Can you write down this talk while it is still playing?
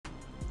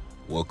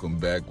Welcome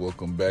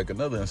back.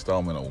 Another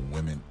installment of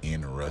Women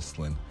in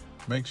Wrestling.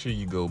 Make sure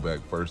you go back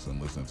first and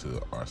listen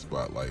to our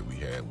spotlight we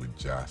had with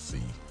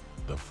Jossie,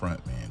 the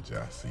front man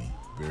Jossie.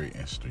 Very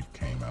interesting,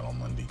 came out on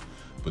Monday.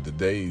 But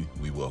today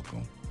we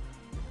welcome,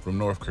 from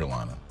North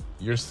Carolina,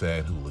 your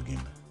sad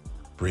hooligan,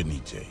 Brittany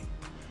J.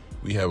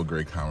 We have a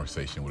great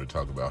conversation with her,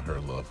 talk about her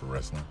love for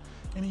wrestling,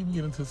 and even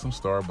get into some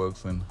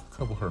Starbucks and a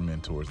couple of her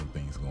mentors and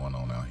things going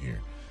on out here.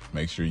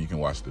 Make sure you can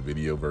watch the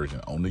video version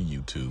on the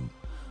YouTube,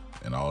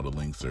 and all the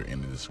links are in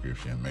the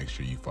description. Make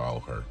sure you follow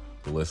her.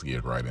 But let's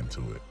get right into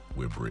it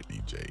with Brittany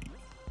Jade.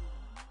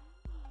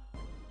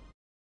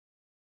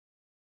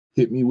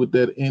 Hit me with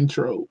that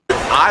intro.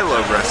 I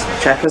love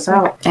wrestling. Check us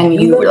out. And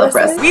you love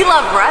wrestling? We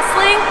love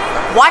wrestling?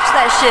 Watch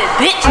that shit,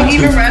 bitch. Are you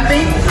even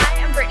rapping?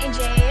 Hi, I'm Brittany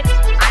Jade.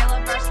 I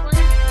love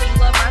wrestling. You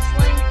love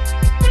wrestling.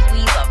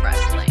 We love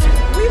wrestling.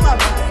 We love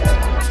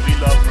wrestling. We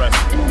love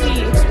wrestling. We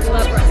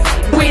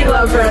love wrestling. We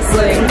love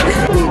wrestling.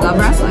 We love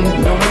wrestling. We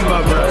love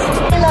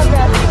wrestling. We love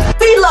wrestling.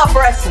 We love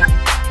wrestling.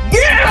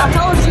 Yeah! I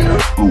told you.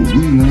 Oh,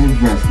 we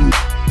love wrestling.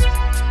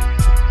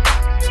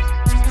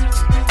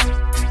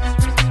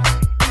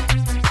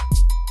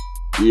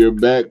 We're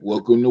back.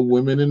 Welcome to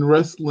Women in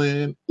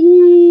Wrestling.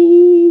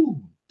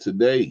 Ooh,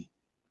 today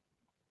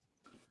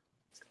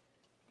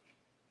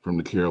from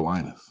the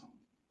Carolinas.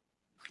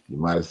 You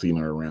might have seen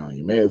her around.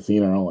 You may have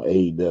seen her on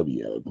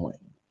AEW at a point.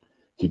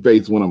 She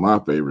faced one of my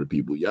favorite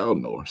people. Y'all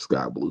know her,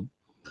 Sky Blue.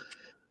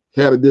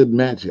 Had a good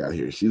match out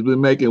here. She's been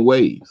making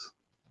waves.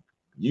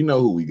 You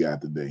know who we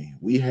got today.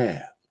 We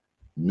have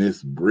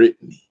Miss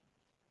Brittany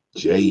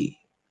Jade.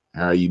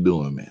 How are you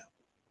doing, man?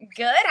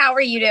 Good. How are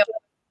you doing?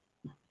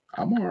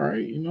 I'm all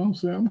right. You know what I'm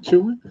saying? I'm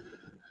chilling.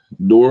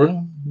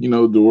 Dora,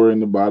 Dora in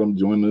the bottom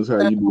joining us.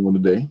 How you doing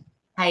today?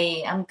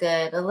 Hi, I'm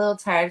good. A little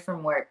tired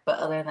from work, but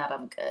other than that,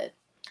 I'm good.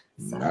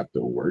 So, Not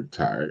the work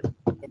tired.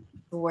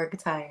 work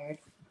tired.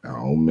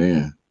 Oh,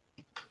 man.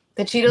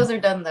 The Cheetos are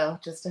done, though.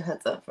 Just a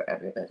heads up for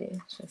everybody.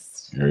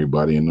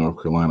 Everybody in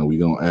North Carolina, we're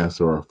going to ask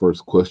her our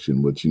first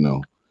question, but,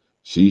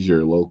 she's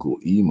your local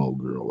emo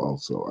girl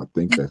also. I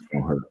think that's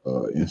on her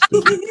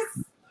Instagram.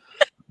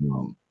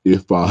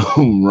 If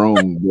I'm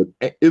wrong,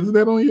 but isn't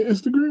that on your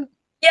Instagram?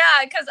 Yeah,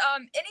 because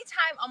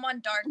anytime I'm on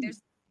Dark,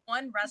 there's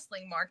one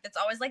wrestling mark that's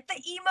always like the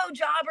emo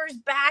jobber's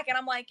back, and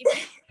I'm like,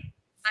 if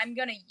I'm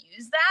gonna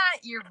use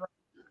that, you're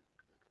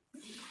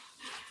right.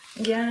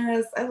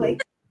 Yes, I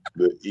like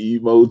the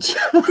emo job.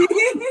 I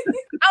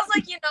was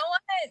like, you know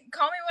what?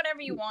 Call me whatever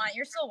you want.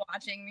 You're still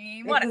watching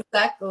me. Whatever.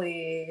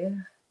 Exactly.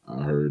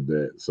 I heard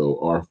that. So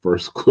our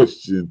first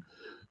question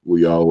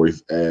we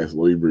always ask,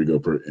 let me bring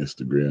up her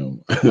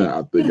Instagram.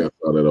 I think I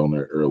saw that on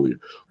there earlier.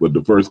 But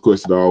the first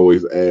question I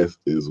always ask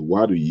is,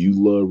 why do you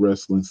love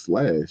wrestling /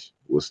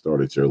 what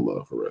started your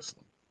love for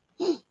wrestling?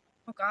 Oh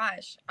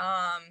gosh.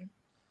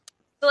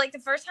 So like the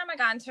first time I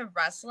got into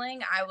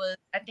wrestling,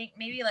 I think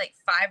maybe like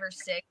 5 or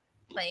 6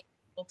 playing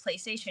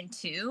PlayStation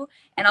 2.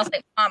 And I was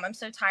like, Mom, I'm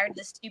so tired of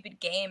this stupid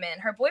game.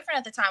 And her boyfriend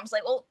at the time was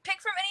like, well, pick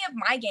from any of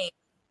my games.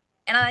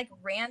 And I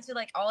ran through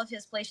all of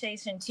his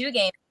PlayStation 2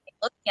 games,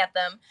 looking at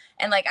them,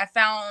 and I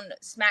found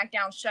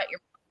SmackDown Shut Your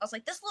Mouth. I was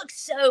like, this looks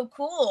so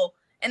cool.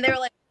 And they were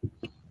like, what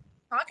are you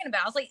talking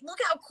about? I was like, look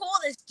how cool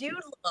this dude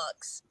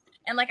looks.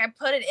 And I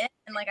put it in,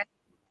 and I started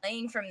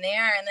playing from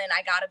there, and then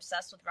I got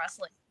obsessed with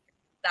wrestling.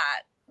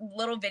 That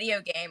little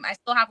video game. I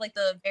still have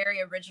the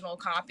very original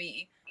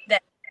copy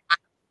that I have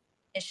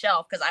on his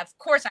shelf, because of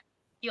course I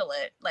feel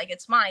it.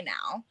 It's mine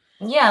now.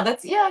 Yeah,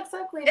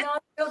 exactly. No, I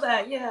feel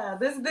that. Yeah,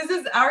 this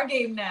is our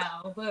game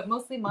now, but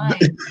mostly mine.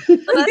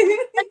 But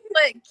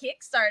what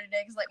kickstarted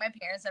it, because my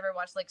parents never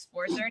watched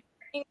sports or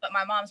anything, but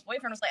my mom's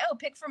boyfriend was like, oh,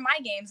 pick from my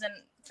games, and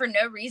for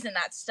no reason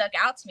that stuck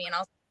out to me, and I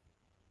was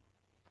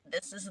like,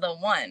 this is the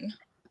one.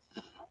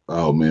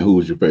 Oh man, who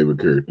was your favorite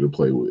character to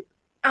play with?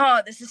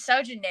 Oh, this is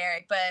so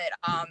generic, but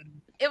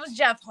it was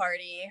Jeff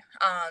Hardy.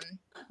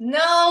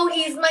 No,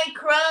 he's my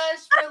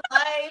crush for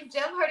life.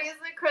 Jeff Hardy is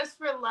my crush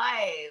for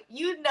life.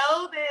 You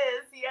know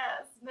this.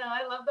 Yes. No,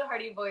 I love the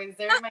Hardy Boys.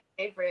 They're my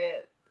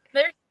favorite.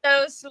 They're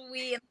so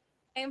sweet.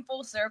 Came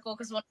full circle,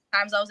 because one of the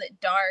times I was at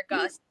Dark,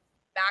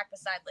 back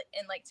beside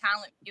in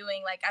talent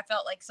viewing, I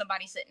felt like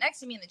somebody sitting next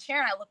to me in the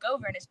chair, and I look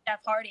over and it's Jeff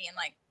Hardy, and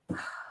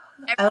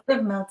I would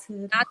have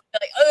melted. I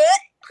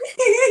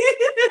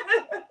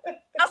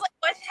was like,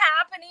 what's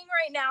happening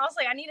right now? I was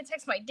like, I need to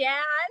text my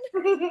dad.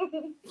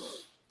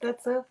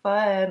 That's so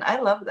fun. I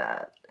love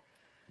that.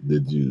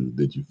 Did you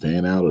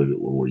fan out, or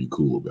were you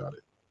cool about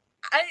it?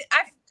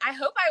 I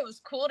hope I was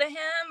cool to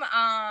him.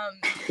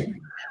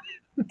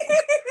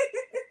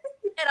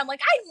 And I'm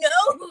like, I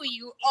know who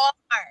you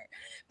are,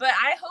 but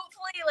I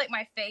hopefully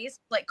my face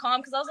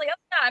calm, because I was like, oh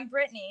yeah, I'm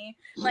Brittany.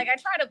 I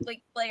try to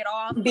play it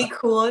off, be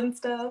cool and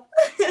stuff.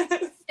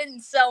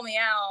 Didn't sell me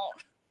out.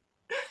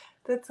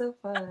 That's so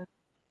fun.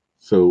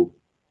 So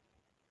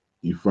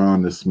you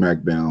found the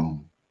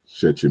SmackDown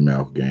Shut Your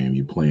Mouth game.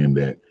 You playing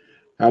that.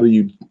 How do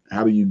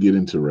you get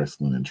into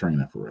wrestling and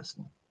training for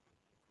wrestling?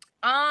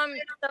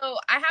 So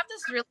I have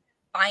this really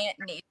defiant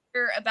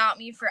nature about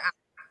me for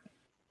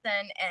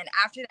action, and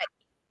after that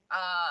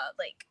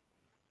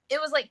it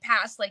was like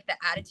past like the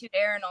Attitude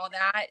Era and all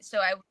that. So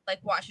I would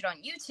like watch it on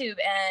YouTube,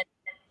 and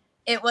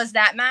it was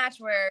that match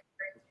where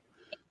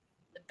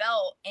the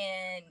belt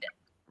and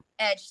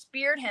Edge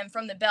speared him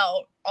from the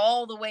belt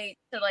all the way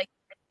to like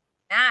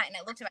that. And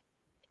I looked at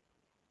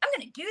I'm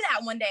going to do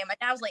that one day. And my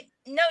dad was like,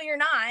 no, you're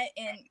not.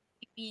 And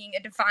being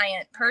a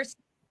defiant person,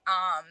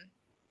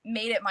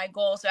 made it my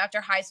goal. So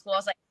after high school, I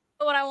was like,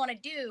 oh, what I want to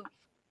do.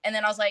 And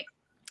then I was like,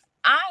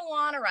 I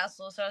want to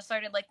wrestle. So I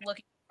started like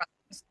looking for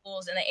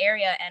schools in the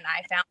area, and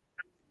I found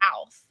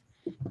South,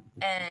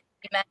 and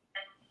we met,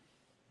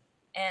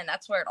 and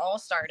that's where it all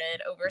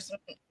started, over some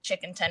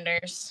chicken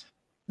tenders.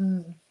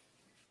 Mm.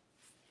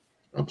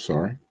 I'm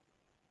sorry.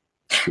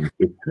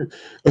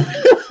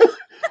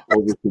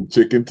 Over some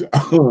chicken.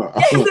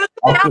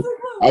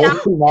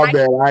 My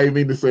bad. I didn't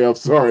mean to say I'm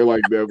sorry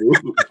like that.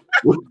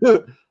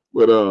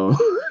 But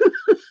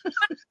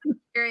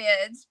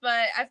Periods.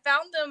 But I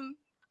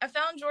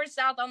found George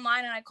South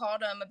online, and I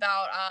called him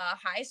about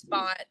high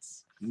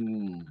spots.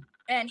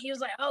 And he was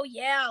like, oh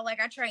yeah, like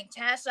I trained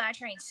Tessa, I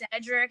trained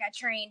Cedric, I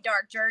trained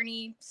Dark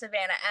Journey,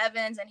 Savannah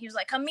Evans, and he was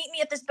like, come meet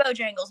me at this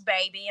Bojangles,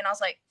 baby. And I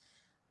was like,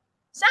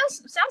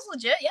 sounds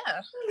legit,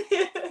 yeah.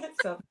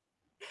 So,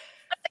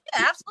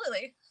 yeah,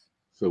 absolutely.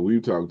 So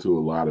we've talked to a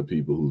lot of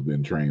people who've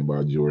been trained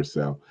by George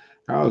South.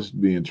 How's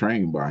being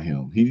trained by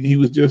him? He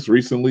was just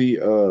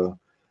recently,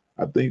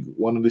 I think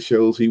one of the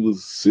shows he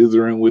was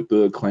scissoring with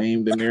the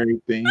Acclaimed and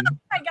everything.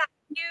 I got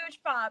huge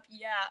pop,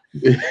 yeah.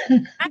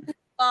 I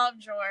love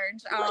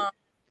George.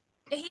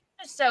 He's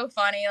just so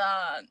funny.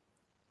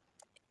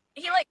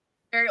 He like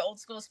very old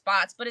school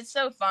spots, but it's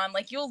so fun.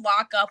 Like you'll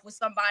lock up with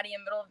somebody in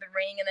the middle of the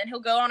ring, and then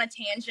he'll go on a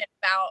tangent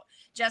about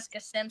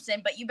Jessica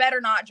Simpson, but you better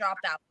not drop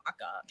that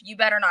lockup. You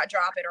better not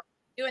drop it, or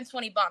you're doing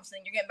 20 bumps, and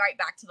then you're getting right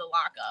back to the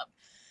lockup.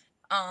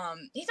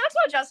 He talks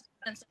about Jessica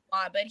Simpson a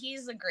lot, but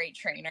he's a great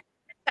trainer.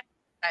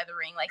 Side of the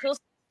ring, like he'll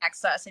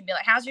text us and be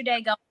like, "How's your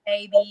day going,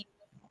 baby?"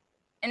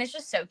 And it's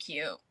just so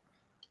cute.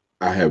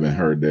 I haven't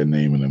heard that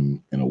name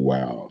in a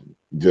while.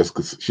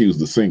 Jessica, she was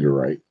the singer,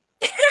 right?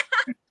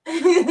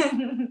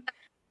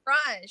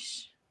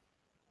 Rush.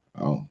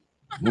 Oh,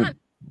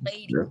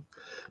 Lady. yeah.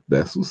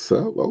 That's what's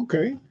up.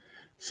 Okay.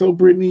 So,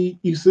 Brittany,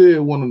 you said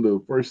one of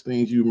the first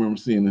things you remember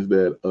seeing is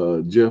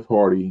that Jeff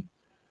Hardy,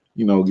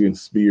 getting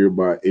speared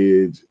by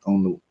Edge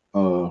on the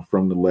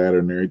from the ladder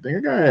and everything. I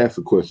gotta ask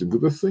a question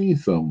because I've seen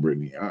some,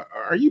 Brittany.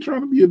 Are you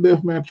trying to be a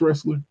deathmatch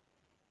wrestler?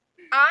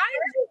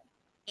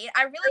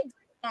 I really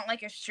want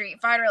like a Street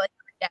Fighter like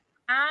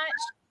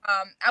deathmatch.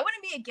 I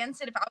wouldn't be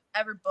against it if I was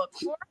ever booked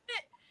for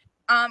it.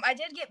 I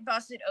did get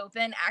busted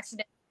open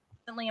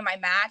accidentally in my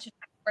match. Of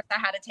course, I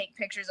had to take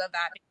pictures of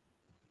that.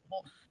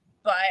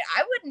 But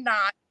I would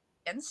not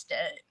be against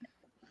it.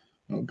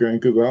 Okay,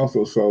 because I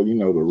also saw, the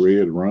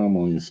red rum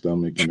on your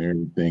stomach and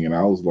everything, and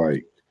I was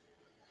like,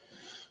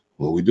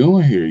 what we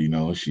doing here?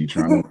 Is she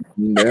trying to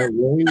that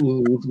way?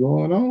 What's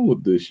going on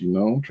with this?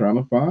 I'm trying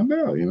to find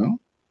out,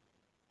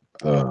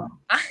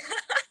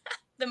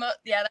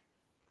 That's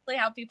really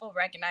how people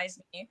recognize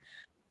me.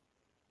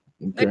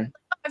 Okay.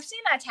 I've seen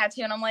that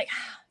tattoo, and I'm like,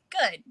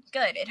 good.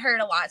 It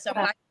hurt a lot, so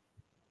I'm glad.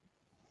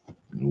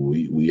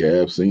 We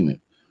have seen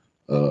it.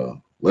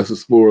 Let's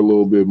explore a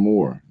little bit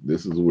more.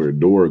 This is where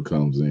Dora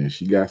comes in.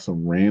 She got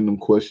some random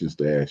questions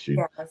to ask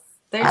you. yes.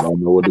 I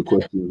don't know what the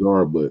questions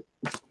are, but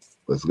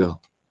let's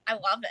go. I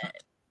love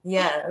it.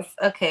 Yes.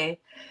 Okay.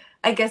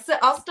 I guess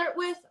I'll start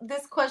with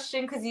this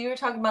question because you were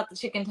talking about the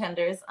chicken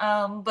tenders.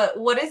 But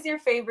what is your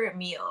favorite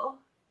meal?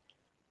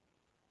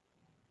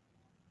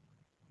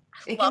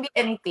 It can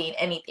be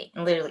anything,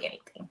 literally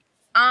anything.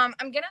 I'm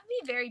gonna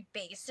be very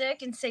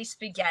basic and say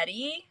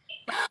spaghetti.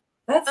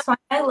 That's fine.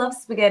 I love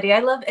spaghetti. I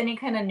love any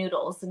kind of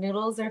noodles. The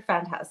noodles are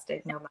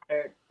fantastic, no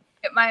matter.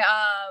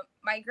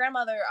 My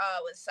grandmother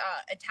was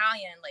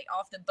Italian, like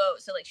off the boat,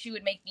 so like she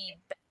would make me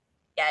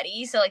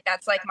spaghetti. So like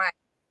that's like my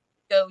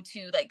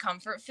go-to like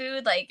comfort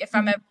food. Like if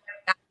I'm ever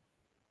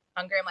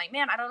hungry, I'm like,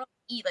 man, I don't know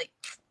what to eat. Like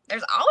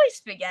there's always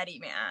spaghetti,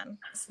 man.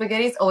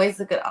 Spaghetti is always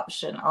a good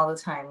option all the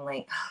time.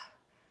 Like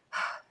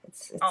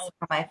it's one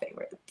of my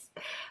favorites.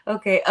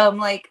 Okay,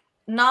 like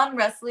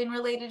non-wrestling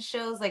related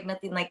shows, like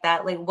nothing like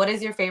that. Like what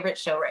is your favorite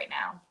show right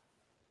now?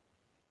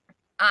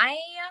 I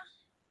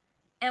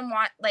am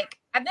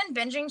I've been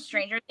binging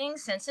Stranger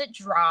Things since it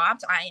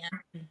dropped. I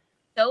am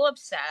so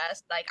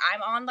obsessed. Like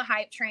I'm on the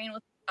hype train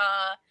with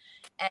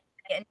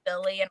and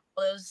Billy and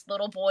all those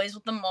little boys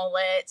with the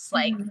mullets.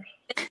 Like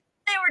they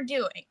were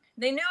doing.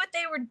 They knew what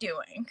they were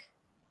doing.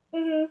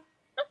 Mm-hmm.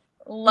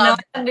 Love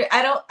it.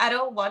 I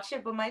don't watch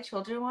it, but my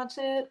children watch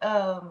it.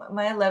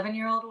 My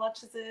 11-year-old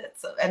watches it,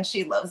 and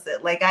she loves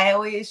it. Like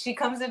she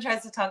comes and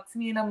tries to talk to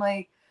me, and I'm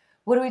like,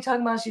 "What are we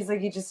talking about?" She's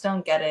like, "You just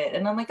don't get it,"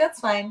 and I'm like, "That's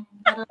fine.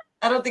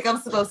 I don't think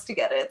I'm supposed to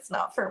get it. It's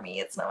not for me.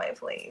 It's not my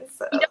place."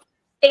 So. You don't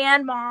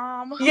understand,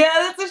 Mom. Yeah,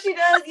 that's what she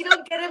does. You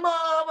don't get it,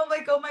 Mom. I'm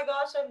like, oh my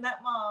gosh, I'm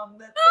that mom.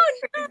 That's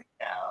so crazy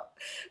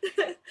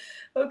now.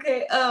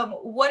 Okay.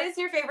 What is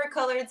your favorite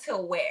color to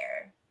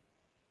wear?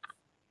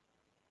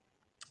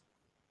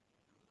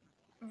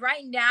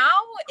 Right now,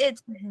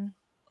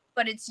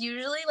 but it's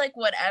usually like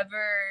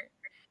whatever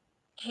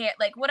hair,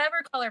 like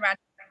whatever color matches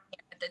my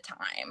hair at the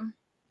time.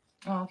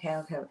 Okay.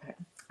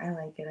 I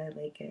like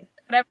it.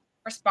 Whatever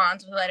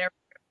responds with whatever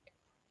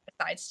it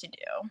decides to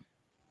do.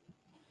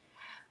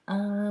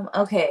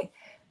 Okay.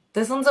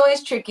 This one's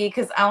always tricky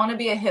because I want to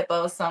be a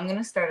hippo, so I'm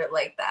gonna start it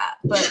like that.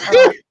 But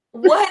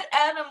what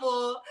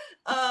animal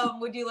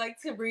would you like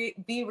to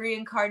be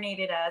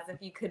reincarnated as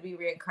if you could be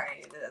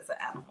reincarnated as an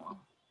animal?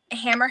 A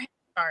hammerhead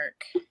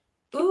shark.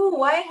 Ooh,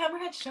 why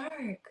hammerhead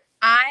shark?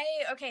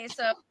 Okay,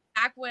 so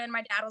back when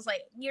my dad was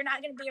like, "You're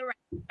not gonna be a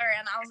wrestler,"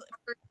 and I was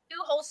for 2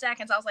 whole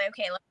seconds, I was like,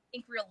 "Okay, let me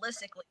think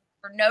realistically."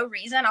 For no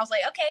reason, I was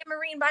like, "Okay,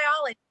 marine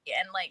biology,"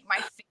 and like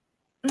my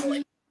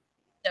favorite.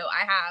 So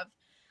I have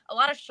a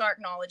lot of shark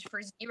knowledge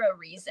for 0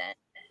 reason.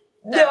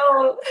 So,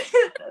 No.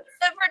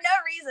 for no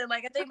reason,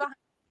 like I think behind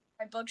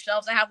my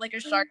bookshelves, I have like a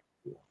shark.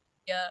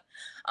 Yeah,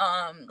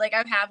 like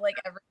I have like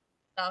every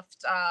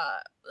stuffed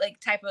like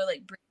type of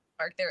like breed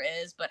shark there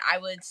is, but I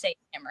would say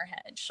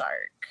hammerhead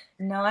shark.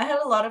 No, I had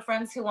a lot of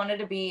friends who wanted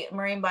to be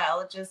marine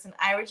biologists, and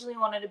I originally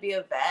wanted to be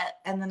a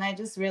vet, and then I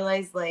just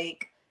realized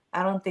like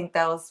I don't think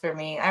that was for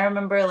me. I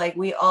remember like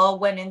we all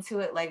went into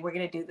it like we're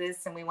gonna do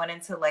this, and we went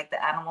into like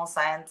the animal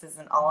sciences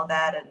and all of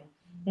that, and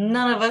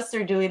none of us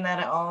are doing that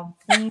at all.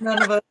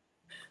 None of us.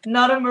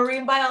 Not a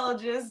marine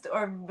biologist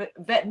or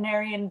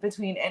veterinarian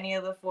between any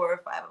of the 4 or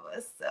 5 of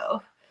us.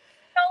 So,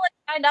 Like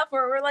signed up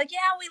where we're like, yeah,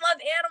 we love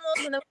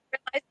animals, and then we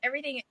realize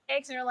everything it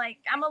takes, and we're like,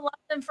 I'm gonna love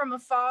them from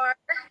afar.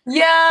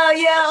 yeah,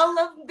 I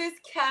love this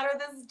cat or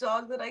this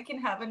dog that I can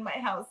have in my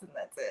house, and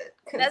that's it.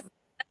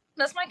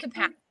 That's my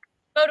capacity.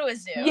 Go to a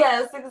zoo.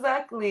 Yes,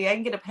 exactly. I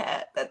can get a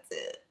pet. That's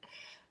it.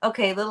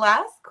 Okay, the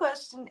last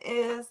question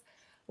is,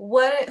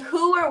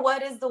 who or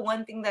what is the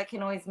one thing that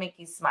can always make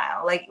you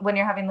smile, like when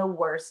you're having the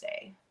worst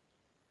day?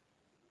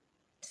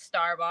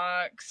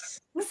 Starbucks.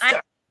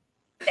 I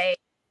say,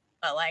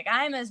 but like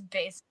I'm as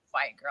basic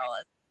white girl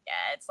as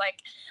yeah. It's like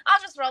I'll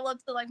just roll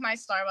up to like my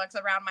Starbucks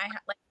around my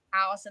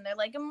house, and they're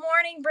like, "Good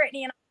morning,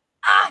 Brittany," and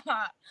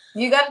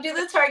You got to do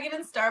the Target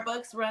and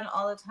Starbucks run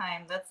all the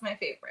time. That's my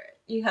favorite.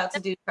 You have to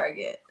do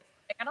Target.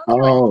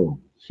 Oh,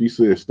 she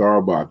said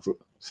Starbucks.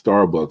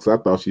 I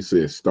thought she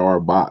said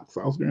Starbucks.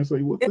 I was going to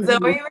say, what? Is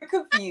that why you were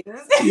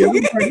confused? Yeah,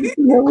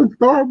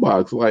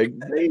 Starbucks. Like,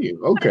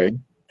 damn. Okay.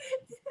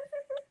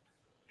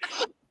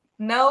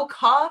 No,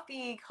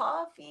 coffee.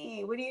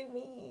 What do you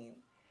mean?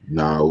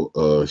 Now,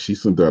 she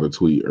sent out a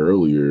tweet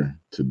earlier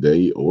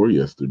today or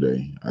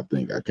yesterday. I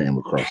think I came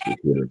across the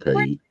Twitter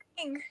page.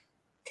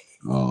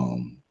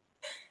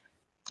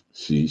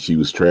 She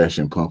was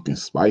trashing pumpkin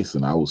spice,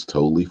 and I was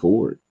totally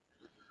for it.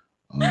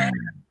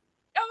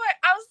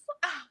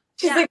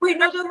 She's like, wait,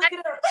 no, don't look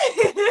it up.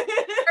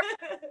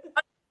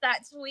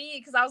 That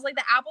tweet because I was like,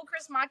 the apple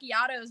crisp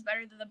macchiato is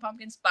better than the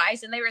pumpkin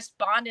spice, and they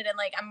responded, and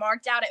like I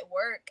marked out at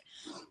work.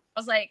 I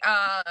was like,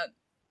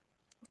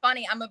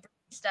 funny, I'm a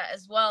barista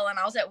as well, and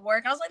I was at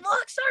work, and I was like,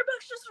 look,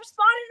 Starbucks just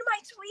responded to my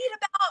tweet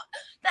about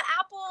the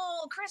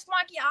apple crisp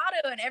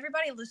macchiato, and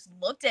everybody just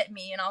looked at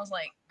me, and I was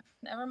like,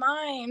 never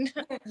mind.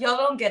 Y'all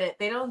don't get it.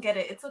 They don't get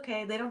it. It's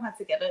okay. They don't have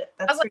to get it.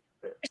 That's like,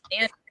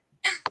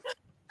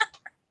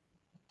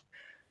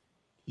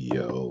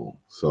 Yo,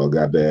 so I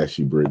got to ask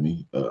you,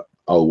 Brittany.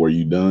 Were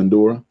you done,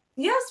 Dora?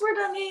 Yes, we're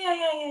done.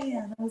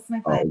 Yeah. That was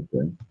my plan. Oh,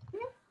 okay.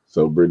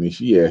 So, Brittany,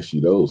 she asked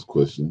you those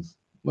questions.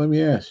 Let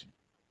me ask you.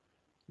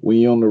 When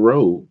you're on the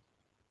road,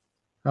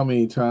 how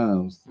many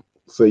times,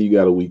 say you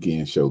got a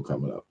weekend show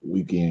coming up,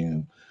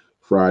 weekend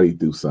Friday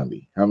through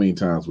Sunday, how many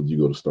times would you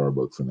go to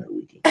Starbucks in that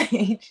weekend? Oh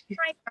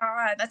my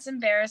God, that's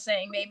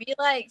embarrassing. Maybe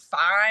like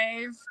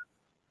 5.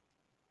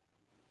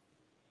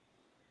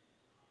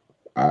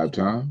 5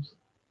 times?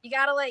 You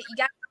gotta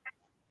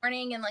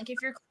morning, and like if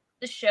you're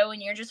the show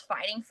and you're just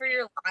fighting for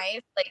your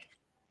life, like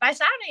by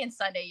Saturday and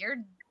Sunday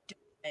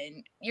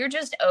you're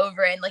just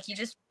over it, and like you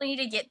just need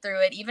to get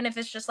through it, even if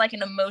it's just like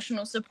an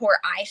emotional support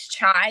iced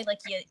chai. Like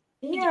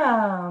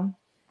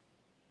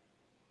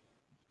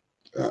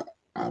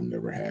I've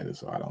never had it,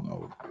 so I don't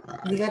know.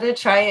 You gotta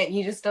try it.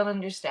 You just don't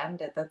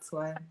understand it. That's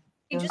why.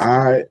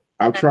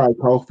 I've tried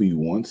coffee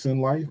once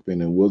in life,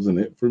 and it wasn't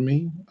it for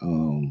me.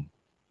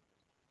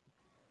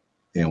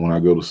 And when I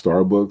go to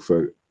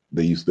Starbucks,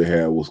 they used to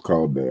have what's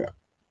called the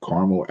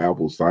caramel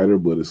apple cider,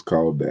 but it's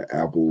called the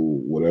apple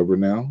whatever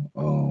now.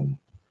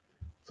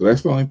 So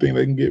that's the only thing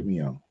they can get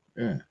me on.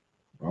 Yeah,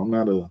 I'm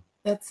not a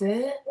that's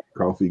it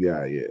coffee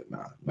guy yet.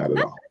 Nah, not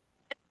at all.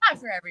 It's not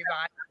for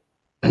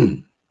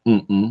everybody.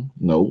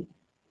 Nope.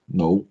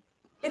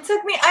 It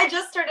took me. I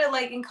just started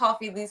liking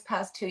coffee these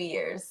past 2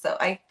 years, so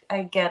I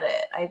get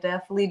it. I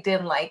definitely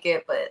didn't like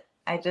it, but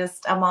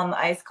I'm on the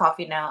iced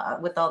coffee now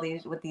with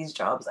these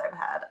jobs I've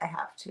had. I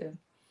have to.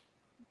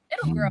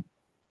 It'll grow.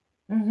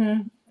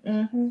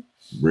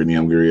 Brittany,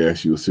 I'm going to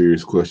ask you a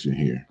serious question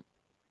here.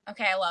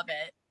 Okay, I love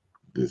it.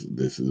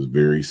 This is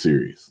very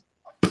serious.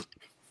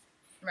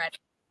 Ready.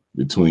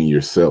 Between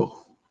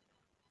yourself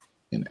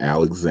and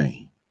Alex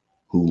Zane,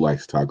 who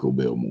likes Taco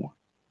Bell more?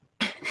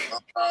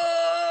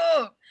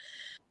 Oh.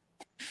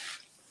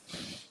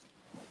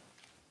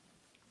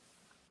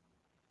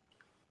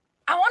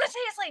 I want to say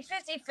it's like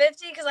like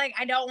 50-50 because like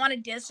I don't want to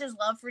diss his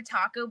love for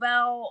Taco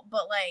Bell,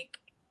 but like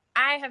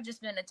I have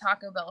just been a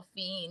Taco Bell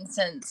fiend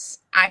since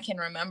I can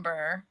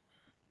remember.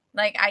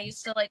 Like I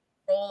used to like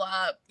roll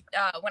up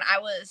when I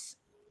was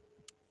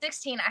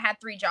 16. I had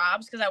 3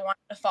 jobs because I wanted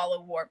to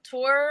follow Warped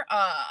Tour.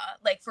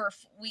 Like for a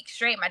week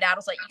straight, my dad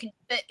was like, "You can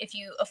do it if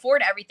you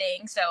afford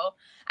everything." So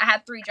I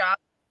had 3 jobs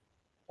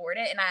to afford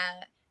it, and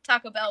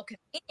Taco Bell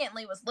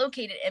conveniently was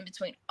located in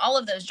between all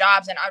of those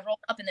jobs. And I'd roll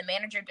up, and the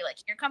manager would be like,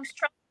 "Here comes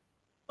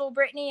trouble,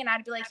 Brittany," and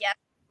I'd be like, "Yeah,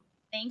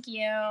 thank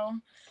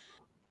you."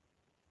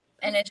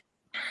 And it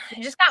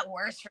just got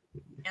worse for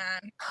me,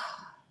 man.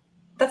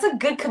 That's a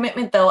good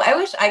commitment, though. I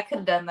wish I could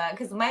have done that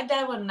because my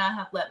dad would not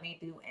have let me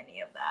do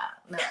any of that.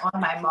 No, or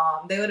my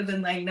mom. They would have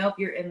been like, "Nope,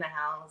 you're in the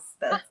house.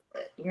 That's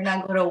it. You're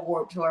not going to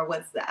Warped Tour.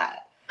 What's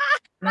that?"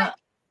 No.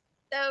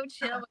 So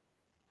chill.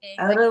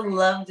 I would have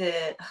loved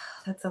it.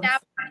 That sounds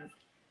fun. You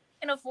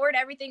can afford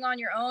everything on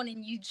your own,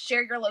 and you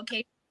share your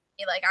location.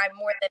 Like I'm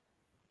more than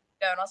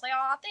go, and I was like,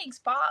 "Oh, thanks,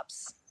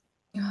 pops."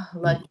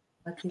 Lucky.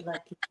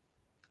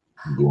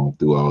 Going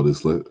through all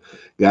this,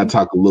 gotta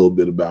talk a little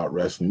bit about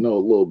wrestling. A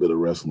little bit of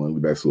wrestling.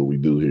 That's what we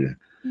do here.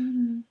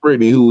 Mm-hmm.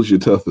 Brittany, who was your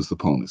toughest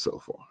opponent so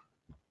far?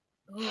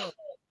 Ooh.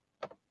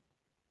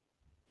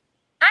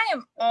 I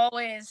am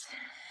always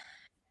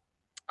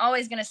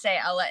gonna say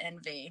Ella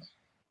Envy.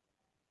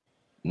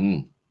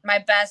 My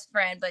best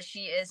friend, but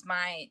she is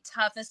my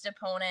toughest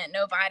opponent.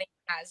 Nobody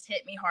has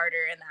hit me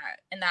harder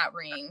in that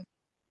ring.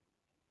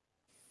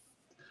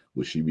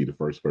 Would she be the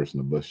first person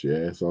to bust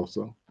your ass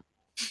also?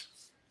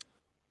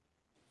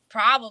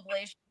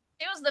 Probably.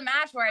 It was the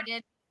match where I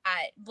did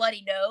that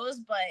bloody nose,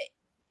 but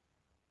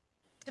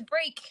to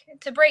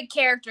break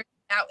character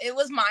out, it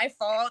was my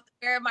fault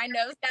where my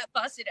nose got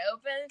busted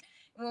open.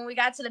 And when we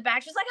got to the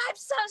back, she was like, "I'm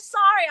so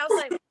sorry." I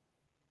was like,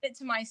 it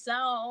to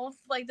myself.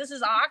 Like, this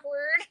is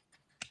awkward.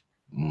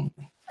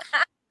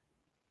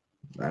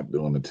 Not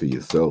doing it to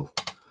yourself.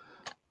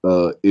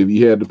 If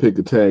you had to pick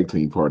a tag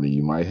team partner,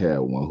 you might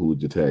have one. Who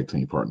would your tag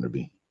team partner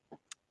be?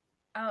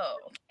 Oh,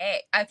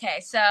 okay.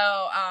 So,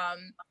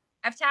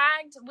 I've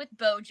tagged with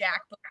Bojack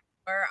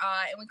before,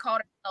 and we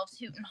called ourselves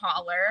Hoot and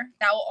Holler.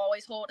 That will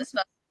always hold a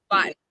special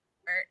spot in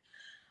my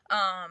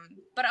heart.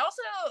 But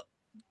also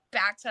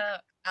back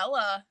to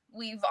Ella,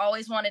 we've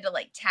always wanted to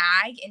like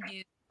tag and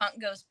do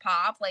Punk Goes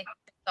Pop, like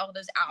all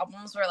those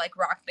albums where like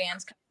rock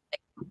bands kind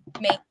of,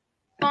 like, make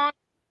songs.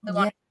 I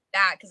want to do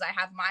that because I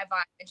have my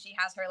vibe and she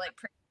has her like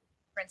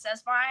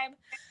princess vibe.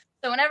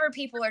 So whenever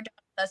people are done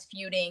with us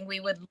feuding,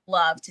 we would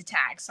love to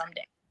tag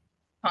someday.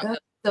 That's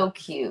so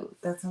cute.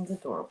 That sounds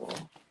adorable.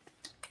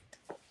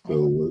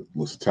 So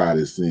let's tie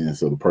this in.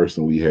 So the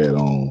person we had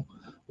on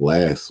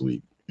last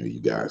week,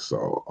 you guys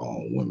saw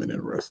on Women in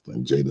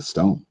Wrestling, Jada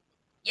Stone.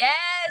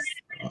 Yes.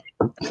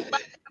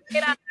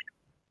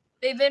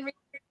 They've been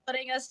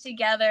putting us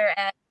together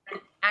at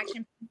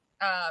Action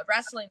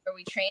Wrestling where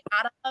we train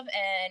out of,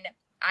 and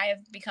I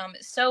have become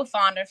so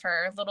fond of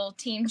her. Little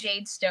Team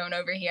Jade Stone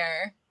over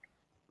here.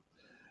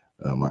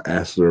 I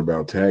asked her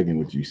about tagging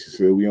with you. She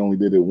said we only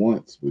did it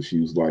once, but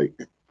she was like,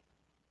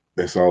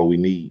 "That's all we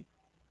need."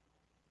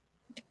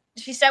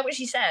 She said what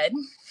she said.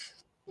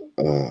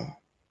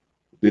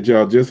 Did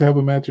y'all just have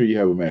a match, or you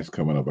have a match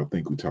coming up? I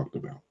think we talked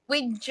about.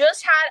 We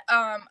just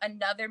had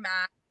another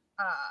match.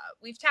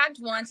 We've tagged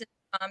once.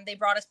 They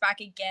brought us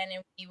back again,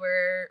 and we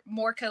were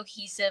more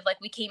cohesive.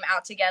 Like we came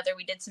out together.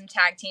 We did some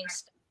tag team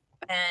stuff,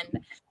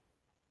 and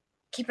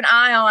keep an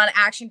eye on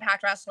Action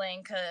Packed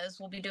Wrestling because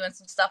we'll be doing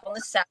some stuff on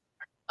the set.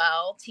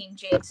 Well, Team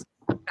Jade's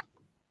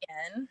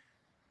again.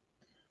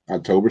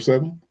 October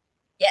 7th?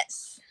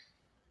 Yes.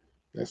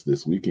 That's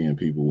this weekend,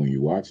 people, when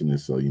you're watching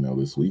this. So,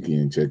 this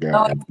weekend, check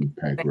out Action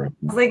Packed Wrestling.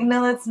 I was like,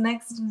 no, that's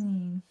next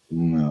week.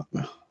 No.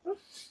 Now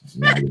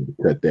I got to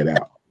cut that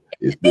out.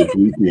 It's this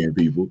weekend,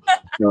 people.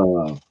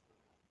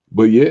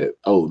 But yeah,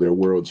 they're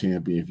world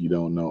champion, if you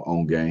don't know,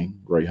 on game,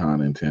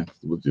 Rayhan Intense.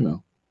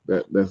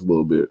 But, that's a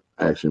little bit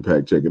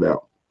action-packed. Check it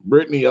out.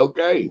 Brittany,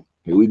 okay.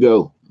 Here we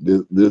go.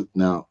 This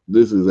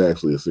is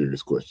actually a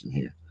serious question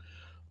here.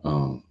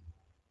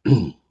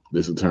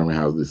 This will determine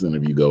how this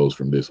interview goes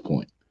from this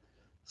point.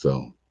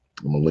 So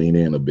I'm gonna lean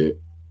in a bit.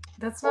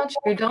 That's not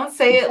true. Don't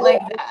say it like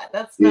that.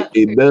 That's not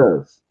true. It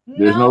does.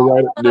 There's no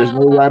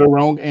right or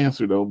wrong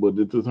answer though, but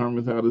it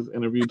determines how this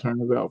interview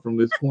turns out from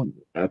this point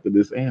after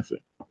this answer.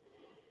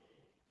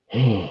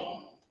 The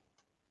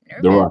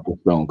Rock and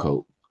Stone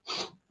Cold.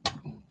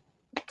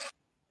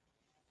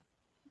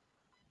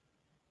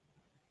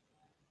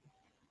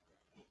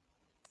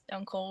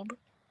 Stone Cold.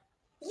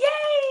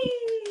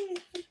 Yay!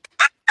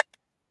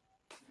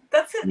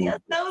 That's it. Yeah,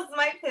 that was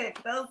my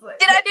pick. That was like.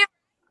 Did I do?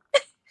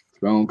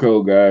 Stone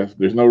Cold, guys.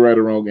 There's no right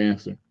or wrong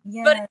answer.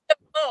 Yeah. But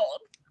it's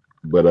Cold.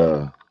 But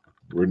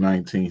we're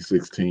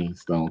 1916.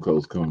 Stone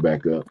Cold's coming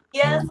back up.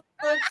 Yes,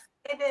 I'm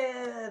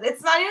excited.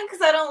 It's not even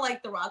because I don't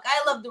like The Rock.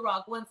 I love The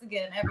Rock. Once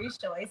again, every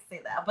show I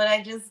say that, but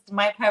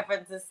my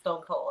preference is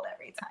Stone Cold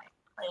every time.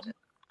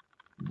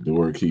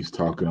 Dora keeps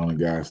talking on it,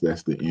 guys.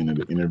 That's the end of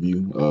the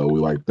interview. We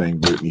like to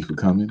thank Brittany for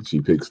coming.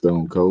 She picked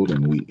Stone Cold,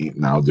 and we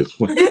now just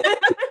went.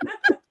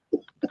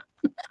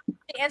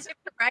 answer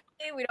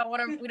correctly. We don't let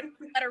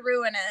her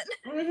ruin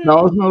it.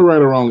 No, it's no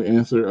right or wrong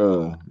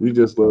answer. We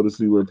just love to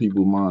see where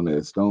people mind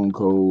at. Stone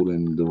Cold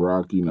and The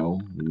Rock,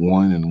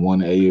 1 and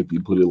 1A. If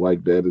you put it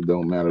like that, it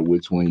don't matter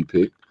which one you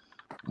pick.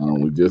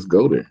 We just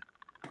go there.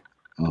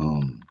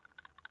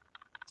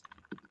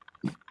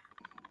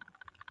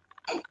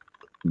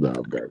 No,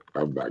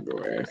 I'm not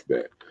gonna ask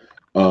that.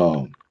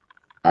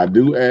 I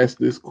do ask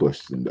this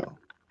question though,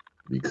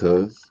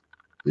 because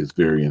it's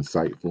very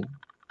insightful,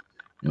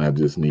 and I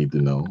just need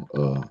to know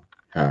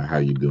how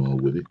you doing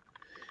with it.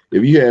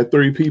 If you had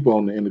 3 people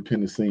on the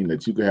independent scene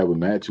that you could have a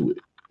match with,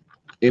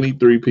 any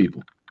 3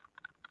 people,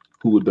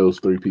 who would those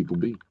 3 people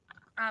be?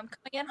 Coming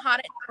in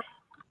hot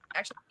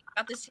actually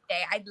about this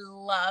today. I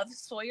love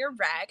Sawyer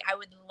Reg. I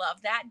would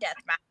love that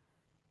death match.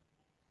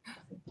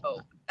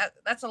 Oh,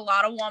 that's a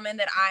lot of woman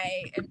that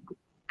I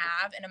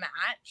have in a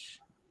match.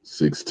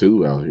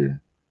 6'2" out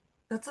here.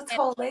 That's a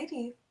tall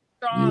lady.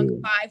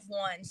 Strong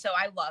 5'1", so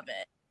I love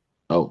it.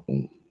 Oh,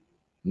 okay.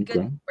 Good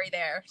story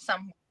there.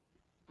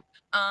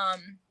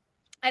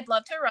 I'd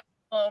love to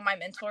wrestle my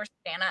mentor,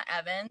 Savannah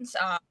Evans,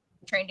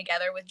 trained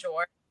together with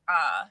George.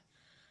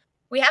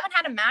 We haven't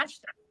had a match,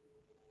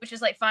 which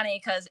is like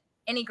funny because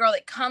any girl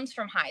that comes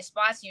from high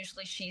spots,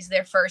 usually she's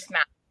their first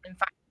match. And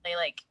finally,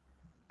 like,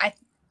 I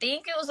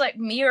think it was like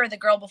me or the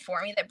girl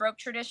before me that broke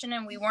tradition,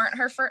 and we weren't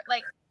her first,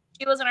 like,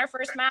 she wasn't our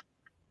first match.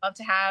 I'd love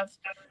to have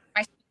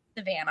my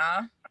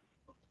Savannah.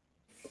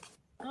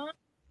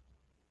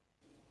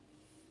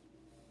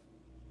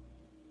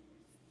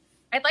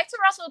 I'd like to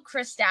wrestle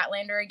Chris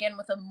Statlander again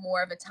with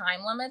more of a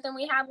time limit than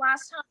we had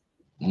last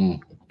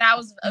time. That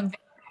was a very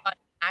fun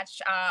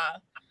match.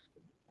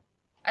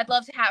 I'd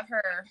love to have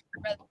her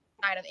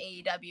side of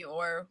AEW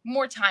or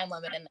more time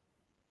limit in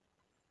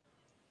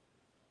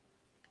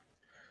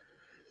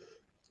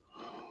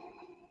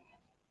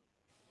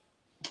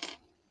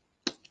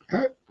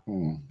Do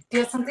you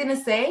have something to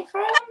say,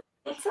 friend?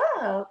 What's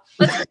up?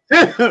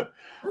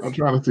 I'm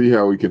trying to see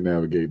how we can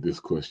navigate this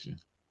question.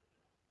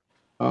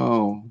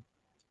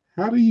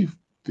 How do you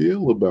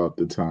feel about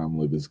the time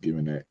limits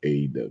given at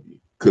AEW?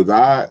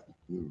 Because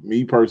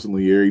me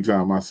personally, every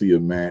time I see a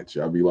match,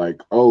 I'll be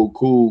like, oh,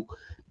 cool,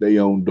 they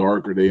own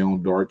Dark or they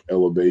own Dark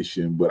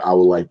Elevation, but I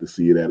would like to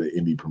see it at an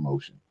indie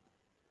promotion.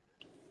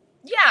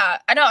 Yeah,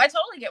 I know. I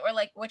totally get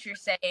what you're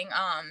saying.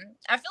 I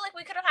feel like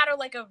we could have had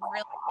like a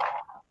really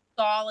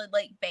solid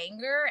like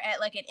banger at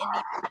like an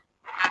indie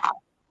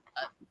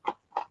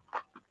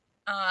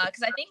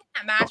because I think in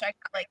that match I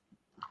got like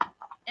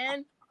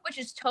which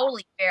is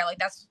totally fair. Like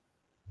that's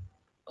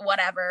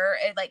whatever.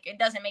 It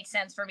doesn't make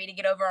sense for me to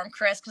get over on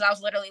Chris because I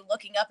was literally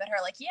looking up at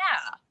her like,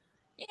 yeah.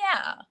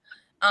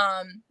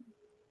 I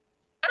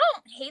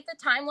don't hate the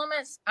time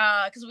limits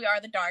because we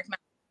are the dark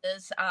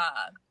matches.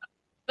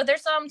 But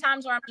there's some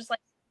times where I'm just like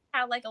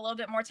had like a little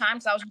bit more time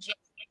because I was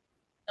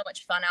so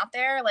much fun out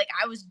there. Like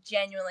I was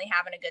genuinely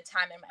having a good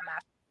time in my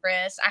match with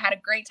Chris. I had a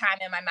great time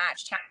in my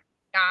match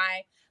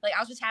guy. Like I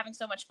was just having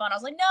so much fun. I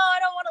was like, no, I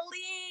don't want to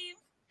leave.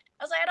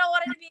 I was like, I don't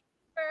want it to be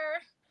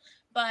over.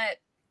 But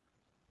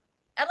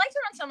I'd like to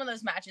run some of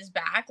those matches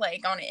back,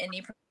 like on an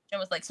indie production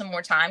with like some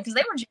more time because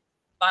they were just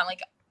fun.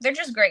 Like they're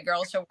just great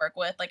girls to work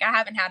with. Like I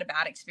haven't had a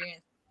bad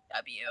experience with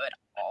W at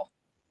all.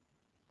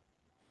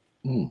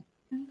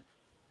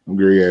 I'm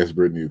going to ask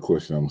Brittany a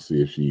question. I'm going to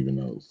see if she even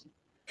knows.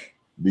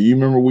 Do you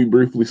remember we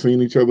briefly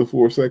seen each other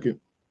for a second?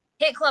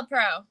 Hit Club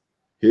Pro.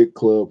 Hit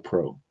Club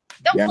Pro.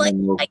 Don't play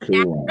like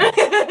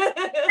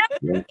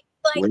that.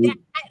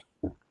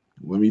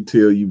 Let me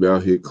tell you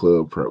about Hit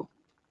Club Pro.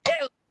 It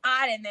was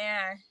hot in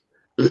there.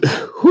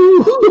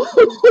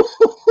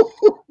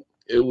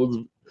 It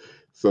was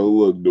so.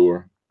 Look,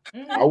 Dora,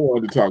 I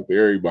wanted to talk to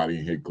everybody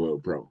in Hit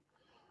Club Pro,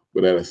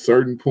 but at a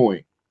certain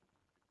point,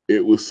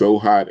 it was so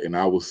hot and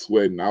I was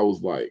sweating. I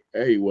was like,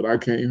 "Hey, what I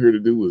came here to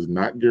do was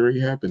not Gary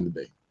happen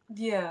today."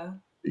 Yeah,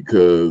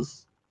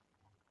 because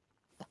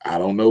I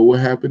don't know what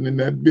happened in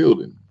that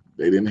building.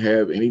 They didn't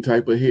have any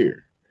type of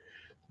hair,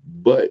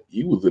 but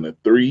you was in a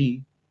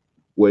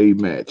 3-way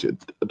match, a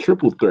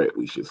triple threat,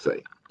 we should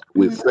say,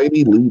 with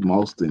Sadie Lee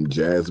Moss and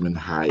Jasmine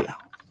Haya.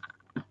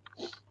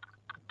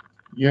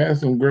 You had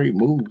some great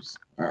moves.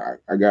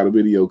 I got a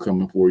video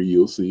coming for you.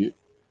 You'll see it.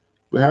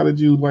 But how did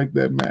you like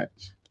that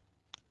match?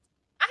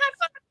 I had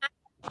fun.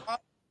 I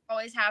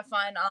always have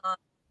fun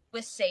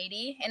with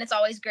Sadie, and it's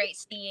always great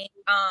seeing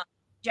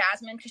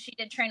Jasmine because she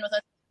did train with us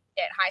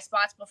at High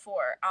Spots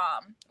before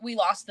we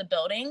lost the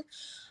building.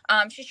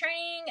 She's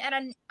training at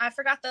I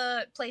forgot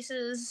the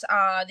places,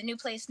 the new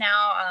place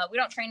now. We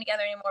don't train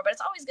together anymore, but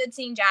it's always good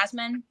seeing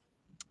Jasmine.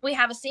 We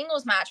have a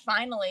singles match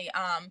finally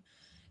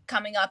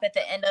coming up at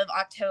the end of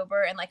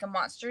October in like a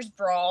Monsters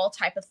Brawl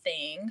type of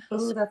thing.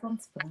 Oh, that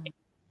sounds fun.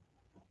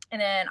 And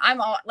then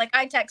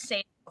I text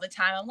Sadie all the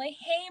time. I'm like,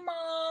 hey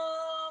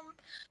mom,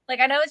 like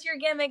I know it's your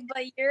gimmick,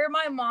 but you're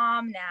my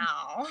mom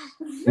now.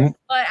 But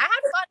I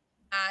had fun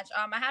match.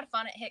 I had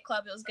fun at Hit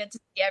Club. It was good to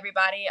see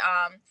everybody.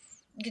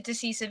 Good to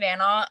see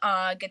Savannah.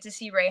 Good to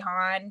see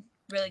Rayhan.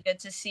 Really good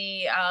to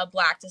see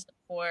Blacktist, of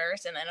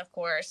course, and then of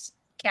course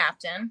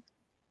Captain.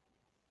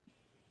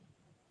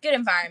 Good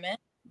environment.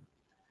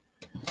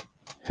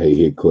 Hey,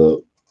 Hit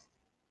Club.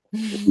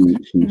 She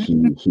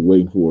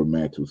waiting for a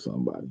match with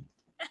somebody.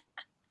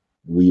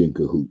 We in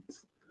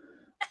cahoots.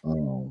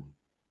 Um,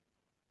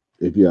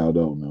 if y'all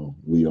don't know,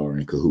 we are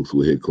in cahoots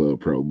with Hit Club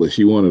Pro. But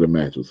she wanted a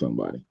match with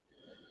somebody.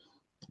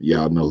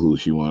 Y'all know who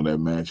she wanted that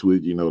match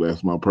with. You know,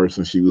 that's my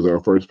person. She was our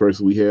first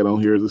person we had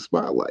on here as a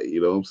spotlight.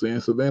 You know what I'm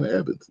saying? Savannah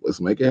Evans.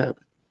 Let's make it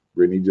happen.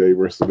 Brittany J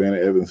versus Savannah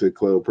Evans at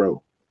Club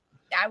Pro.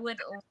 I would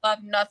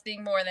love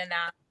nothing more than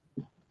that.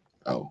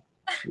 Oh,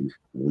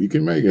 we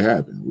can make it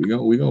happen. We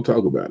gonna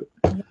talk about it.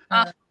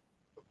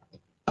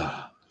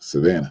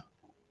 Savannah,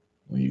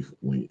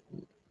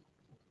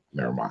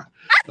 never mind.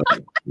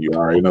 You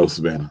already know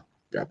Savannah.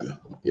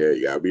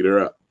 You gotta beat her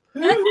up.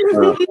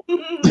 No,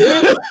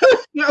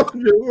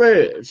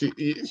 just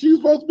saying. She was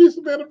supposed to be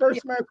Savannah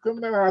first match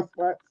coming out of our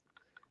spot.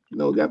 You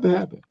know, got to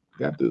happen.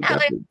 Got to.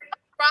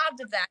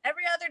 Robbed of that.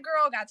 Every other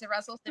girl got to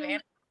wrestle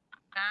Savannah.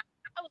 I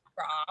was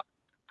robbed.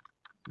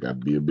 Got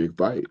to be a big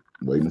fight.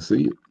 Waiting to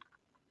see it.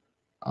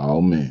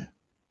 Oh man,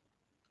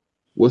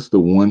 what's the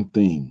one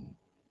thing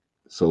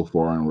so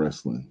far in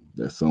wrestling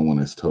that someone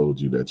has told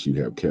you that you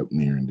have kept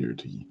near and dear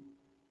to you?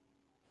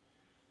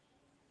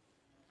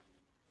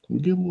 We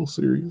get a little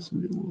serious. I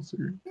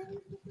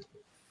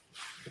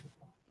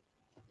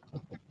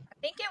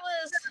think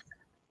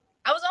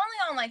I was only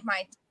on like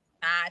my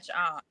match,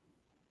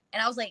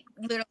 and I was like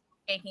literally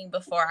shaking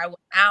before I went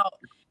out,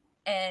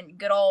 and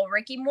good old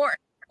Ricky Morton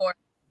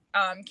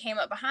came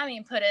up behind me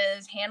and put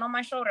his hand on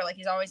my shoulder like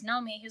he's always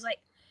known me. He was like,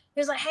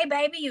 "Hey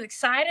baby, you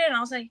excited?" And I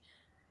was like,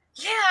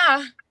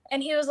 "Yeah."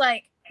 And he was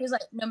like,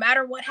 "No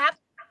matter what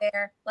happens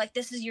there, like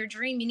this is your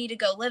dream. You need to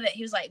go live it."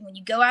 He was like, "When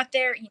you go out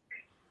there, you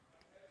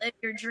live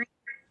your dream."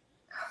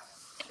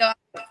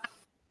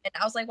 And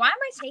I was like, "Why am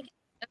I taking it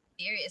so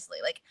seriously?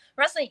 Like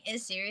wrestling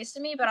is serious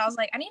to me, but I was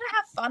like, I need to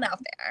have fun out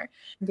there."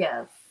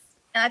 Yes.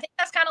 And I think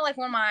that's kind of like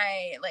one of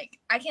my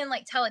I can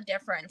like tell a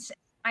difference.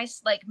 I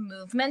like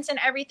movements and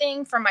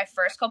everything from my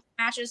first couple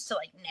matches to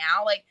like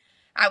now. Like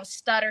I was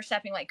stutter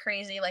stepping like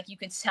crazy. Like you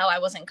could tell I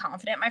wasn't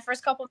confident my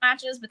first couple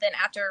matches. But then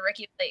after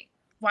Ricky was like,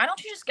 "Why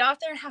don't you just go out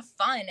there and have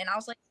fun?" And I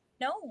was like,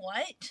 "You know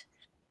what?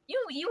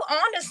 You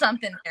onto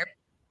something there.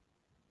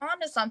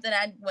 Onto something."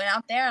 I went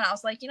out there and I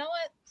was like, "You know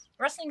what?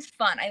 Wrestling's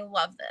fun. I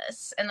love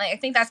this." And like I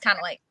think that's kind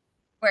of like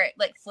where it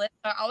like flips.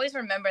 I always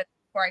remember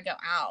before I go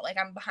out, like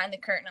I'm behind the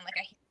curtain and like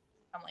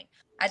I'm like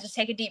I just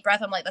take a deep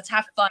breath. I'm like, let's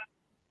have fun.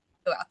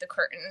 Go out the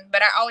curtain.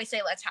 But I always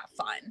say let's have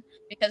fun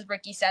because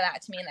Ricky said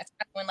that to me, and that's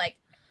kind of when like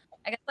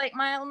I guess like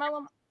my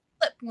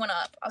lip went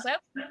up. I was like,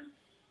 okay.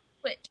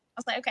 Switch. I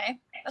was like, okay.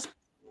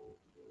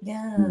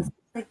 Yes,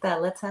 like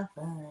that. Let's have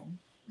fun.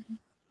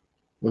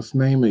 Let's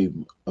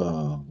name a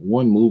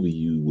one movie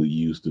you would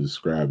use to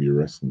describe your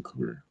wrestling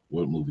career.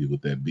 What movie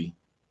would that be?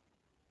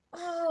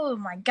 Oh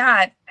my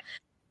God.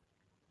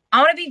 I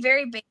want to be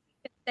very basic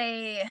and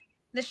say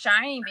The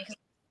Shining because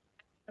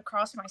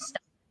across my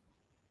stomach.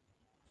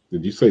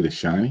 Did you say The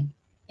Shining?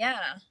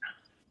 Yeah.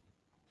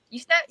 You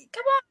said,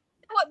 come on,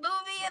 what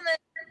movie? And then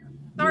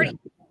sorry.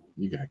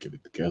 You gotta get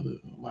it together.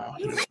 Wow.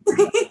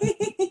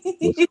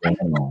 What's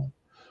going on?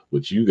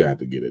 But you got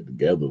to get it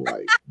together.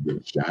 Like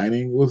The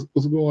Shining. What's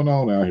going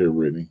on out here,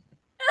 Brittany?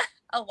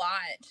 A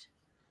lot.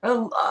 A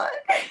lot.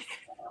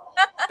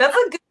 That's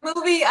a good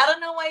movie. I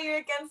don't know why you're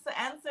against the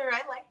answer.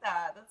 I like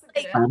that. That's a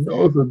good answer. I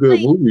know it's a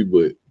good movie,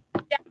 but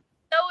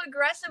so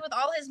aggressive with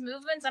all his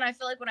movements, and I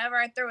feel like whenever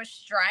I throw a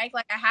strike,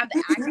 like I have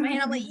the axe in my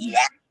hand, I'm like,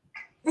 yeah,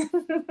 like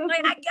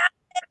I got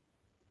it.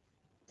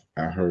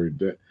 I heard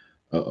that.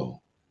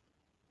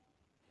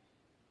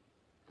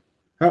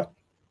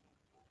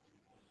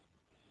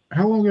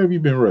 How long have you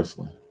been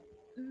wrestling?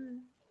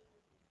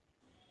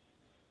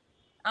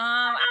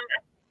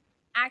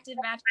 Active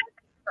matches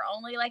for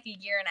only like a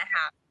year and a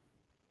half.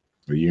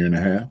 A year and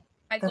a half?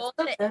 My goal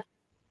is to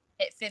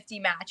hit 50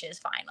 matches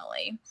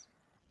finally.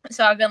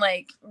 So I've been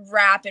like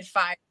rapid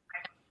fire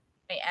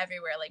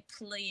everywhere. Like,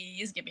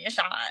 please give me a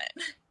shot.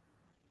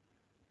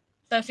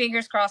 So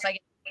fingers crossed I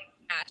get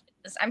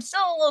matches. I'm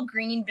still a little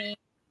green bean.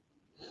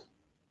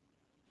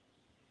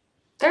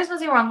 There's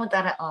nothing wrong with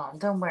that at all.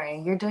 Don't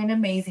worry. You're doing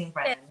amazing,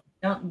 friend.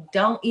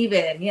 Don't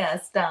even.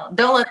 Yes, don't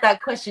let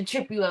that question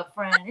trip you up,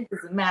 friend. It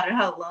doesn't matter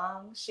how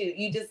long. Shoot,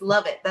 you just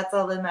love it. That's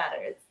all that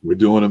matters. We're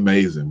doing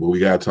amazing, but we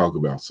gotta talk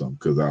about something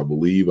because I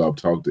believe I've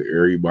talked to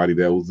everybody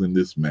that was in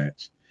this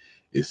match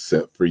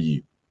except for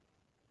you.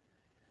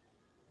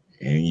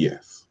 And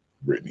yes,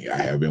 Brittany, I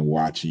have been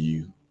watching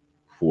you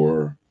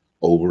for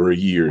over a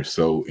year or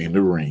so in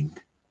the ring.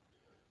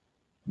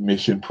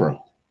 Mission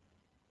Pro.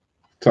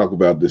 Talk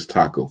about this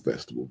Taco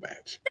Festival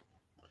match.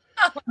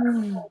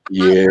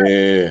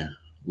 Yeah,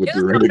 with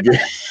the Renegade.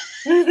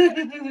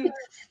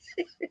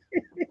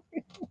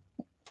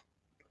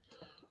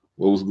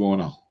 What was going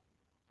on?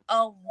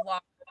 A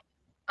lot.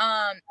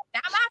 That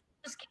match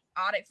was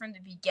chaotic from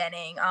the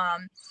beginning.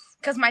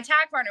 Because my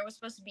tag partner was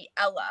supposed to be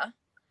Ella.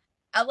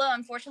 Ella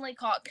unfortunately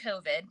caught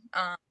COVID.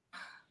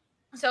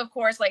 So of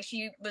course, like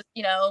she was,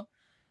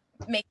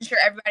 making sure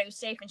everybody was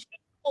safe and she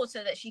was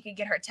so that she could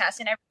get her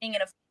test and everything.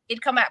 And if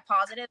it'd come back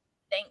positive,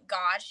 thank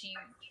God she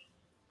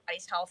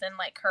everybody's health in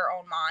like her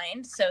own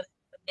mind, so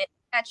it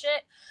catch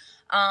it.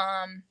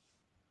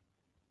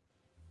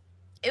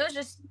 It was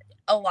just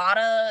a lot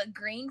of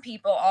green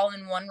people all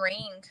in one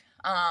ring.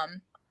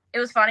 It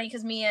was funny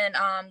because me and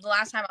the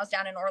last time I was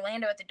down in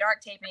Orlando at the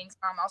dark tapings,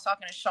 I was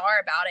talking to Shar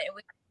about it, and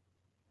we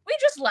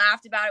just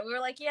laughed about it. We were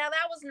like, yeah,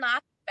 that was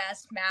not the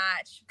best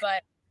match,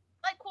 but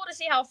like cool to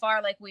see how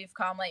far like we've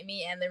come, like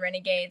me and the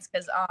Renegades,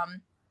 because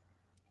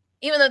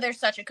even though they're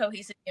such a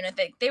cohesive unit,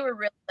 they were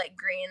really like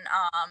green.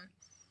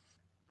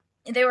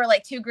 They were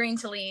like 2 green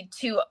to lead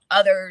 2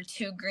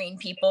 green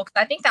people. Cause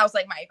I think that was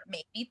like my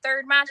maybe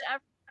 3rd match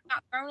ever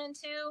got thrown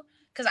into.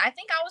 Cause I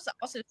think I was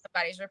also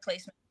somebody's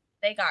replacement.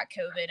 They got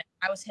COVID and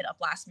I was hit up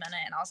last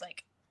minute and I was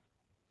like,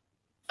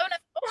 oh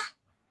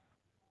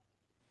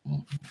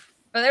no.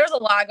 But there was a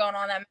lot going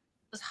on. That match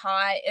was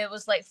hot. It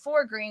was like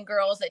 4 green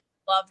girls that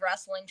love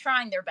wrestling,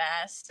 trying their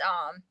best.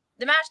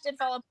 The match did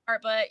fall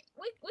apart, but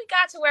we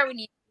got to where we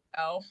needed to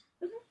go.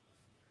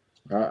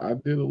 I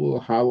did a little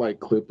highlight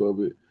clip of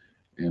it,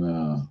 and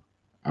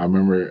I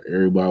remember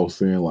everybody was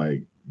saying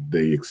like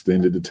they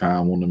extended the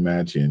time on the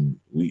match, and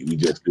we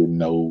just didn't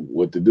know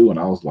what to do. And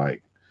I was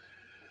like,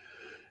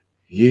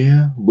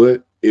 yeah,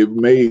 but it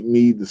made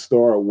me to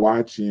start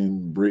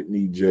watching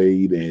Brittany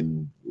Jade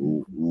and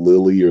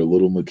Lily or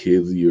Little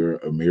McKenzie or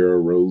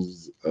Amira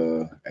Rose,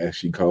 as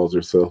she calls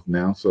herself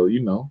now. So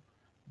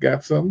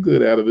got something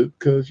good out of it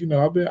because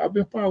I've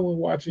been following,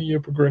 watching your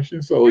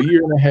progression. So a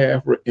year and a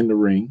half in the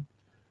ring.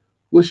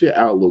 What's your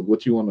outlook?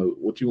 What you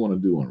wanna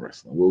do in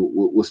wrestling?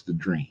 What's the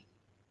dream?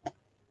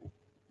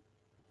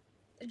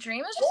 The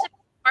dream is just to be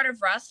part of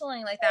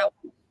wrestling, like that.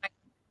 My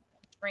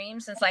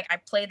dream since like I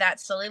played that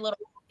silly little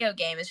video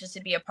game is just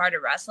to be a part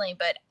of wrestling.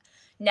 But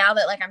now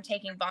that like I'm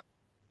taking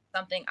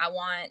something, I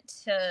want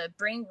to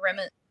bring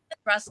women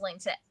wrestling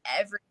to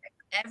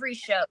every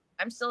show.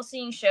 I'm still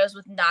seeing shows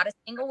with not a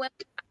single woman.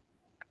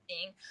 I'm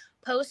seeing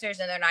posters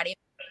and they're not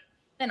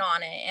even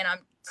on it, and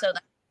that's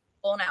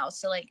cool now.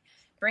 So like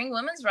bring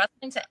women's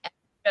wrestling to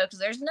every show because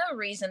there's no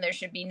reason there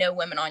should be no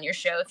women on your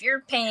show. If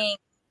you're paying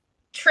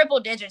triple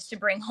digits to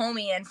bring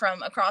homie in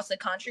from across the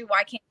country,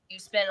 why can't you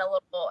spend a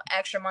little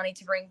extra money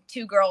to bring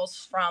 2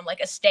 girls from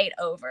like a state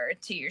over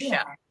to your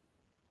show?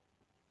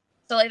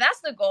 So like that's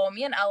the goal.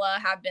 Me and Ella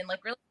have been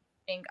like really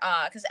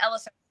because Ella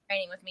started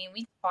training with me and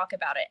we talk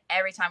about it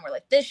every time. We're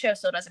like, this show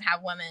still doesn't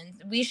have women,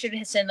 we should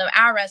send them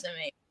our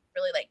resume,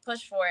 really like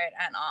push for it.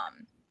 And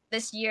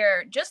this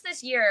year,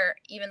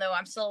 even though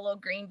I'm still a little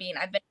green bean,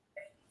 I've been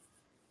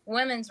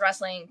women's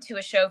wrestling to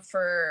a show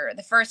for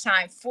the first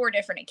time 4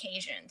 different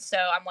occasions. So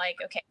I'm like,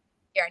 okay,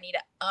 here I need to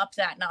up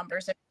that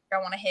number. So I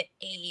want to hit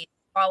 8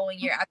 following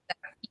year after that,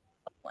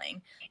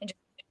 and just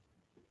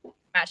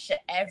match to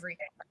every.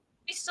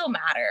 We still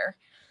matter.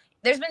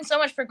 There's been so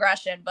much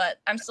progression, but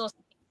I'm still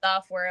seeing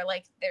stuff where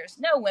like there's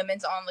no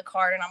women's on the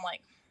card, and I'm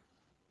like,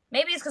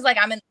 maybe it's because like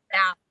I'm in the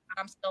South.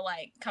 I'm still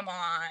like, come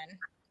on.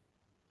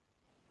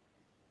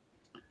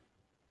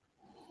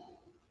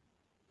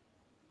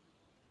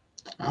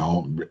 I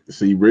don't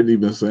see Brittany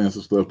been saying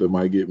some stuff that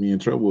might get me in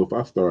trouble if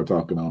I start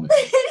talking on it.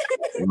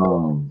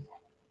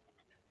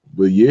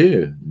 But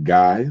yeah,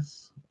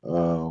 guys,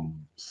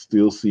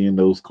 still seeing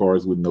those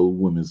cards with no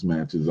women's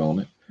matches on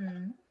it.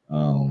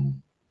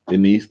 It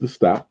needs to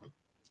stop.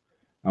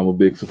 I'm a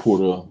big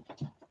supporter of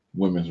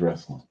women's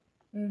wrestling.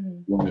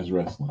 Women's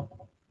wrestling.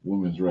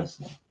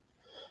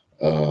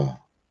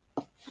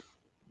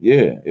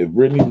 Yeah, if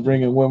Brittany's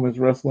bringing women's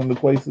wrestling to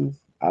places,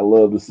 I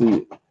love to see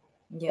it.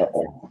 Yeah.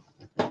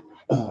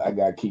 I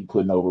gotta keep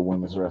putting over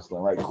women's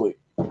wrestling right quick.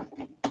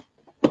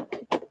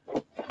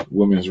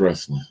 Women's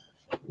wrestling.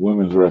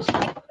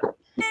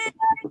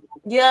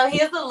 Yeah, he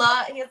has a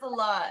lot.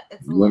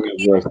 It's a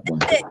Women's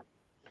wrestling.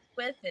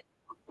 With it.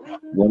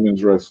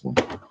 Women's wrestling.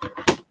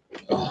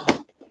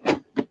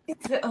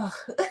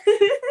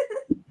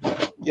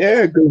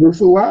 Yeah, because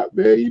it's a lot,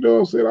 man. You know what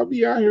I'm saying? I'll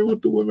be out here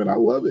with the women. I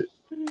love it.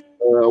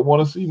 I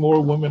want to see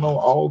more women on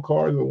all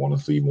cards. I want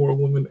to see more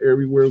women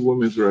everywhere.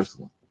 Women's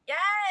wrestling.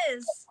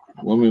 Yes.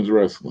 Women's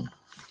wrestling.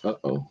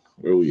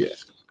 Where we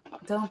at?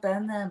 Don't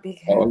bend them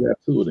because I got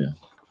 2 of them.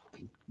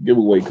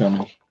 Giveaway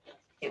coming.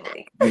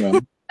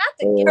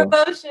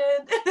 promotion.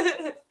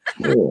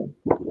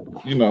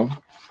 Yeah.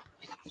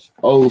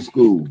 Old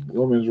school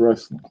women's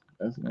wrestling.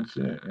 That's my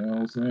shit. You know what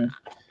I'm saying?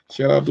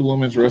 Shout out to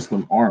Women's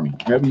Wrestling Army.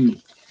 Have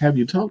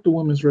you talked to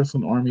Women's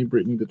Wrestling Army,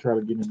 Brittany, to try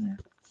to get in there?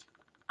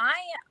 I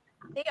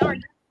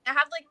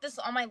have like this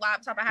on my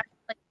laptop. I have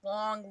like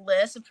long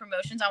list of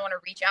promotions I want to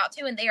reach out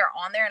to, and they are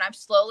on there. And I'm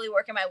slowly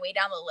working my way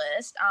down the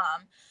list.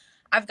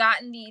 I've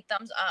gotten the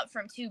thumbs up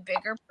from 2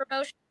 bigger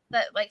promotions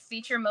that like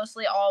feature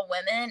mostly all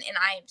women, and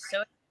I am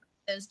so excited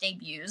for those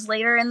debuts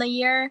later in the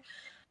year.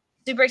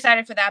 Super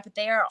excited for that. But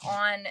they are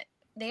on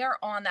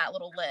that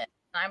little list.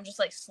 I'm just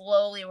like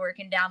slowly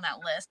working down that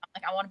list. I'm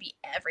like, I want to be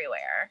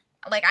everywhere.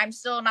 Like I'm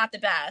still not the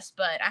best,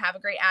 but I have a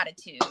great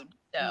attitude.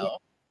 So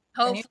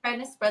hopefully, you're trying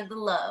to spread the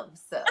love.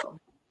 So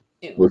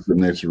what's the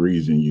next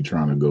region you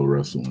trying to go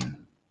wrestling?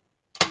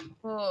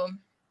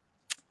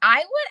 I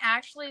would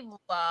actually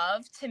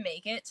love to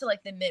make it to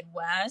like the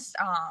Midwest.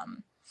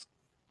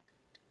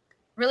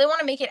 really want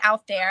to make it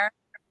out there.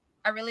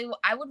 I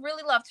would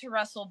really love to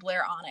wrestle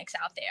Blair Onyx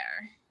out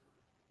there.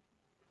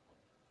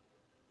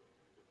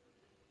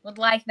 Would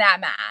like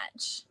that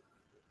match.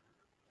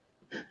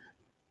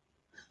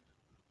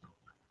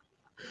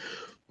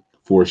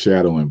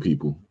 Foreshadowing,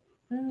 people.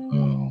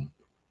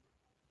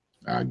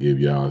 I'll give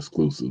y'all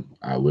exclusive.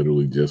 I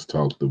literally just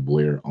talked to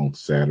Blair on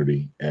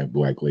Saturday at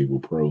Black Label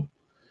Pro.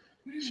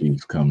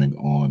 She's coming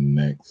on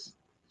next.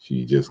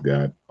 She just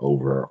got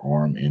over her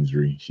arm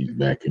injury. She's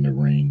back in the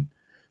ring.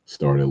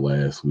 Started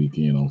last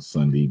weekend on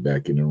Sunday,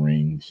 back in the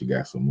ring. She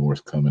got some more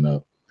coming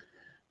up.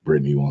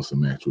 Brittany wants a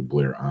match with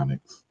Blair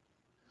Onyx.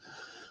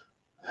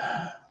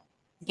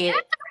 Get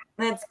it.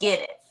 Let's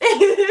get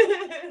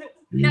it.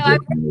 You just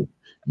want to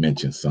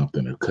mention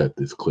something or cut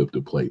this clip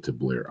to play to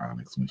Blair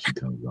Onyx when she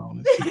comes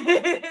on.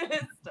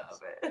 Stop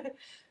it.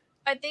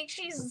 I think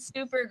she's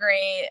super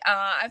great.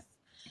 I've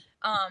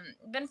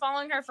been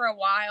following her for a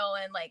while,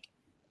 and like,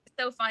 it's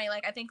so funny.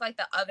 Like, I think like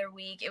the other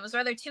week, it was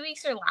either 2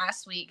 weeks or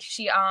last week,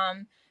 she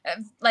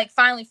like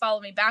finally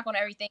followed me back on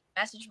everything,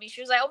 messaged me.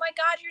 She was like, "Oh my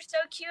God, you're so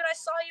cute. I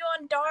saw you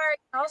on Dark."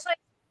 I was like,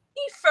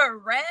 "For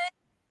rent?"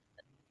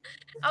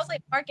 I was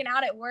like marking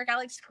out at work. I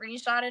like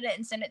screenshotted it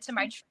and sent it to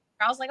my trainer.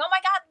 I was like, "Oh my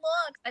God,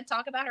 look." I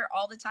talk about her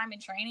all the time in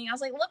training. I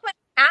was like, "Look what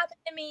happened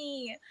to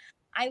me."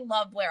 I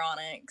love Blair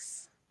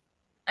Onyx.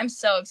 I'm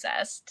so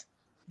obsessed.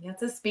 You have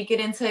to speak it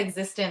into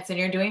existence, and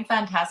you're doing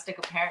fantastic,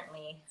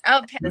 apparently.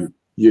 Oh,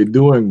 You're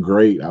doing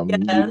great.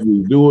 Yes.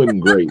 You're doing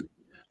great.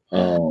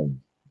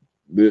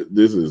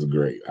 This is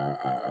great.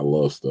 I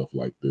love stuff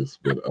like this.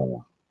 But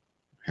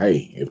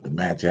hey, if the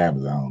match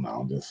happens, I don't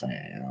know. I'm just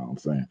saying. You know what I'm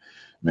saying?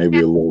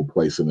 Maybe a little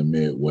place in the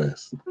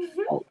Midwest,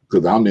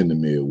 because I'm in the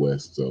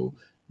Midwest, so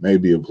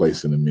maybe a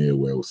place in the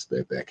Midwest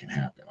that can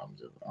happen. I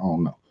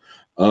don't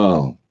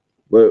know.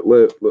 But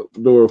let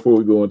Dora, before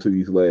we go into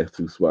these last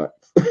two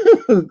spots,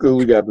 because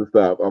we got to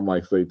stop. I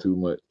might say too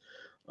much.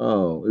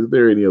 Is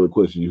there any other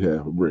question you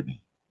have for Brittany?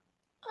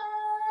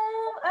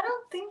 I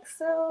don't think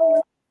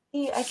so.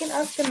 I can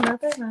ask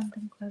another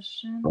random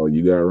question. Oh,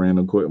 you got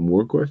random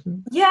more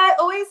questions? Yeah, I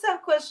always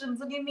have questions.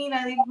 Look at me, and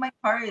I leave my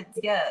cards.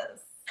 Yes.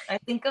 I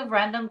think of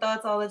random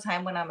thoughts all the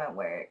time when I'm at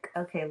work.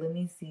 Okay, let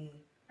me see.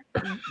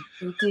 I'm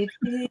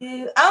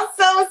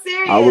so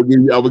serious. I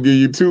will give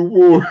you two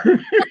more.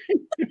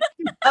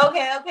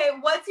 Okay.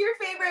 What's your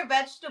favorite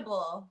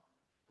vegetable?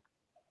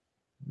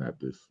 Not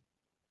this.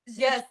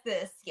 Yes,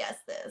 this.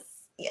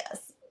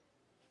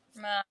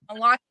 I'm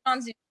locked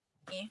on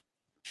zucchini.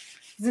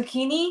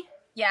 Zucchini?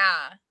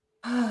 Yeah.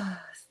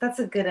 That's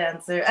a good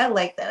answer. I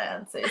like that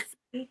answer.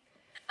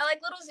 I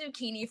like little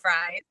zucchini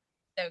fries.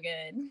 So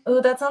good. Oh,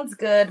 that sounds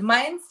good.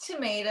 Mine's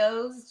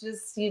tomatoes.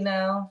 Just,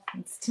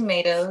 it's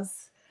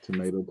tomatoes.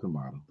 Tomato.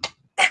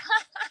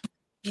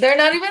 They're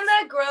not even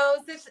that gross.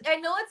 I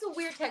know it's a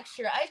weird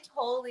texture. I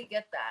totally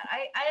get that.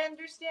 I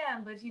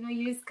understand, but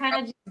you just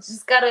kind of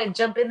just gotta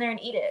jump in there and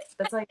eat it.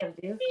 That's all you gotta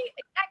do.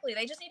 Exactly.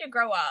 They just need to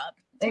grow up.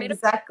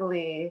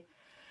 Exactly.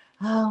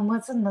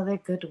 What's another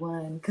good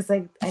one? Because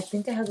I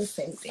think I have the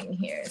same thing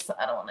here, so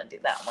I don't want to do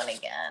that one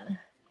again.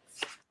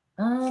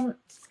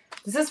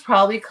 This is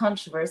probably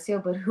controversial,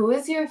 but who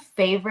is your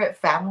favorite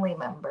family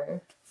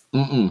member?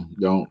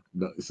 Don't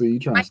see you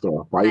trying to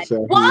start fights out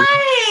here. Why?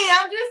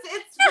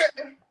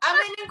 I'm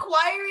an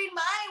inquiring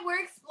mind.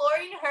 We're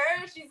exploring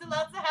her. She's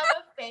allowed to have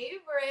a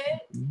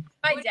favorite.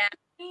 My What dad.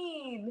 do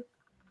you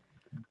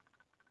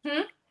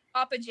mean?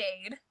 Papa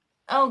Jade.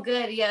 Oh,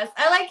 good. Yes,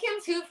 I like him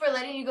too for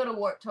letting you go to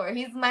Warped Tour.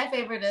 He's my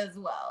favorite as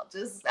well.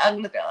 I'm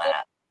gonna throw that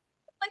out.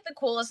 Like the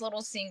coolest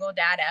little single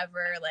dad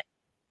ever. Like,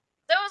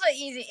 that was an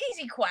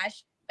easy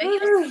question. But he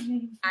was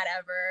the dad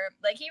ever.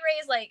 Like, he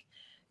raised like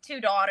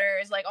 2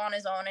 daughters like on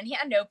his own, and he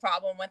had no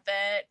problem with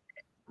it.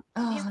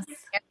 And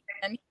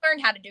he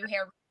learned how to do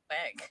hair real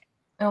quick.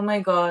 Oh my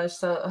gosh.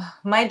 So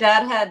my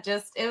dad had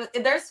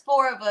there's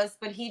 4 of us,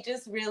 but he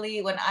just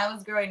really, when I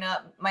was growing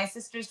up, my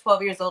sister's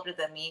 12 years older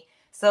than me.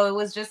 So it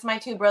was just my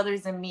 2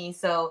 brothers and me.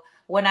 So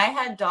when I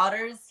had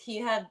daughters,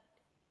 he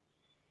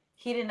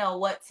didn't know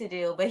what to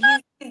do, but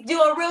he's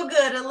doing real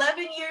good.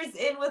 11 years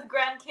in with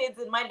grandkids,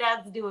 and my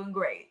dad's doing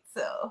great.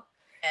 So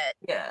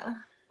yeah.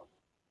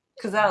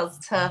 Because that was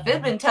tough. It's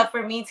been tough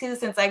for me too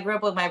since I grew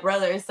up with my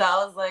brothers. So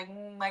I was like,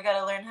 I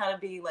gotta learn how to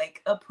be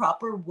like a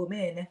proper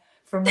woman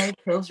for my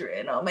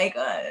children. Oh my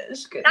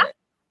gosh, goodness.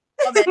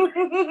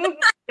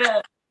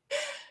 Yeah.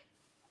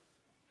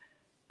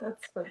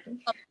 That's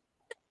funny.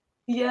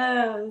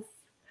 Yes.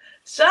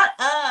 Shut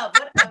up.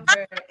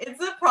 Whatever.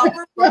 It's a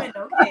proper woman,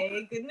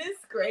 okay? Goodness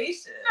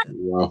gracious.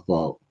 My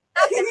fault.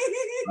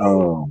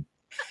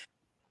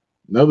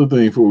 Another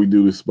thing before we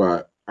do this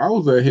spot, I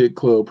was at Hit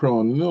Club Pro,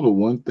 and the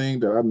one thing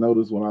that I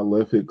noticed when I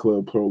left Hit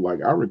Club Pro,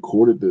 like I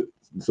recorded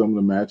some of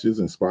the matches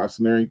and spots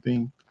and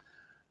everything.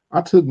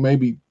 I took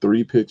maybe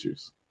 3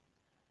 pictures.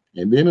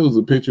 And then it was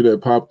a picture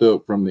that popped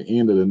up from the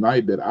end of the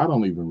night that I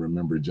don't even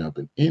remember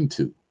jumping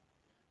into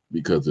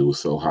because it was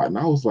so hot. And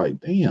I was like,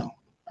 damn,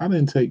 I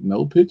didn't take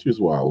no pictures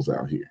while I was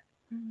out here.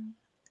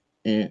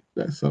 And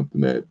that's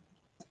something that,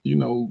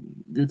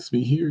 gets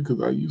me here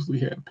because I usually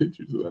have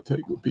pictures that I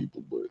take with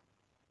people. But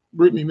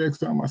Brittany, next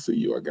time I see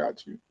you, I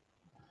got you.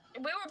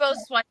 We were both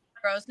sweaty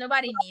gross.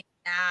 Nobody needed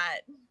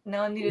that.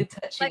 No one needed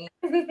touching.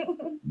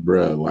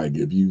 Bruh, like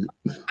if you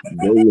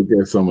go look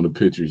at some of the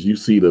pictures, you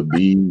see the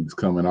beads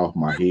coming off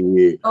my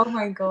head. Oh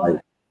my god.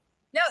 Like,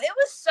 No, it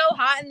was so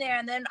hot in there,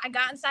 and then I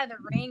got inside the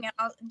ring, and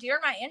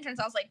during my entrance,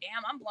 I was like,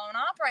 "Damn, I'm blown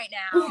up right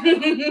now."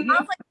 I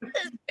was like,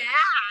 "This is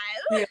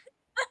bad." Yeah.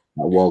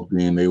 I walked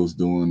in, they was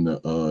doing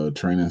the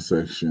training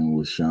section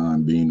with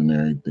Sean Dean and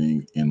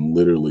everything, and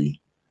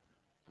literally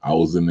I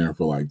was in there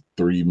for like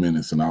 3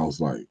 minutes, and I was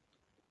like,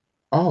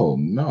 "Oh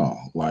no,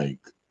 like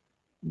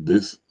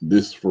this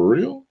for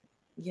real?"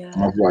 Yeah.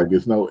 I was like,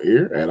 "It's no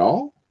air at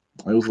all."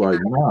 It was like,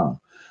 "Nah."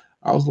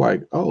 I was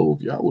like, "Oh,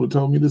 if y'all would have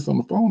told me this on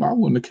the phone, I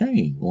wouldn't have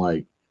came."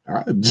 Like,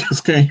 I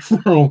just came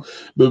from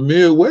the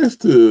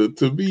Midwest to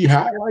be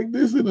hot like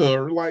this, and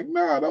like,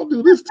 nah, don't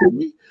do this to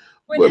me.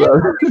 When But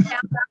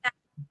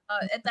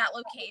at that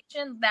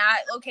location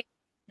did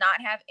not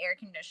have air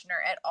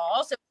conditioner at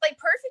all, so it's like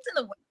perfect in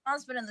the winter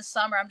months, but in the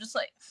summer, I'm just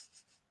like,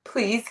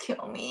 Please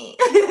kill me.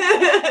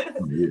 yeah,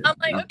 I'm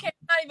like, okay,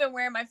 I'm not even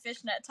wearing my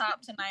fishnet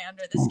top tonight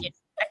under the skin.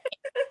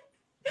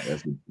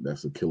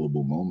 that's a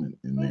killable moment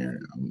in there,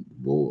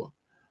 boy.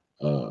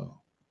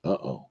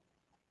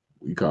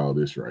 We call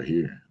this right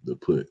here the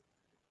put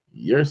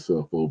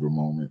yourself over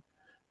moment.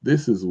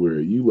 This is where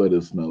you let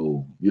us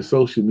know your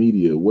social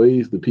media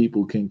ways the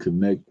people can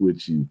connect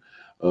with you.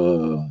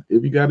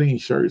 If you got any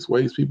shirts,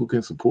 ways people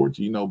can support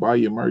you, buy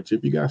your merch.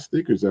 If you got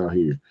stickers out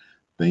here,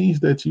 things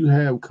that you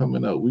have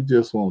coming up, we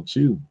just want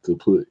you to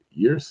put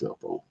yourself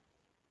over.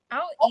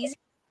 Oh, easy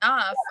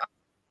enough.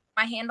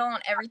 My handle on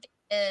everything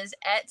is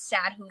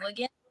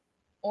 @sadhooligan,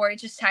 or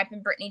just type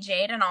in Brittany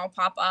Jade and I'll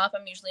pop up.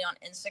 I'm usually on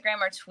Instagram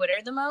or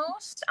Twitter the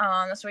most.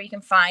 That's where you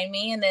can find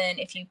me. And then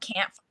if you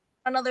can't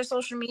find another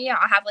social media,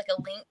 I'll have like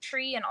a link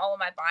tree in all of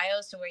my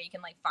bios to where you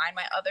can like find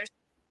my other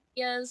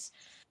medias.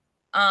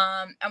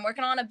 I'm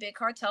working on a Big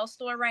Cartel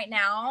store right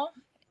now.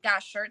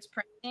 Got shirts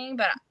printing,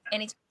 but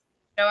anytime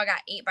I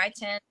got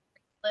 8x10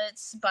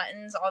 bracelets,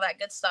 buttons, all that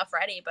good stuff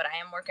ready. But I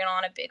am working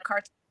on a Big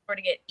Cartel store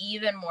to get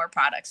even more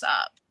products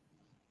up.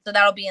 So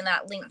that'll be in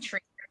that link tree.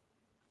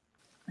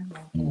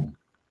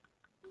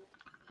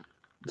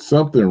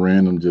 Something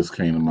random just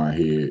came to my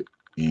head,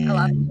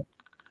 and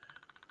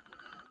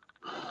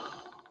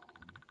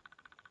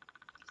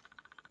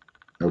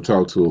I've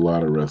talked to a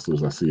lot of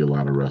wrestlers. I see a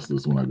lot of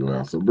wrestlers when I go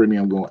out. So, Brittany,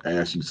 I'm going to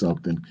ask you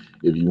something.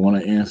 If you want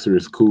to answer,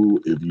 it's cool.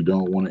 If you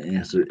don't want to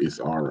answer,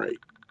 it's all right.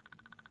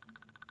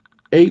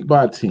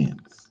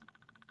 8x10s.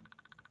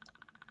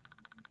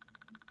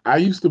 I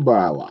used to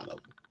buy a lot of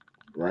them,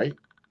 right?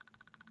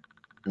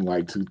 In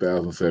like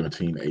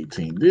 2017,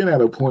 18. Then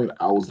at a point,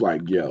 I was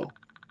like, yo,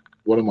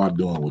 what am I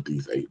doing with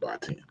these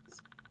 8x10s?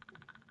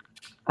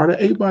 Are the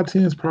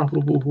 8x10s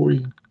profitable for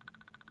you?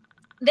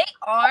 They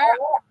are.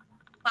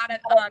 A lot of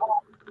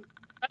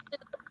especially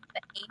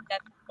the 8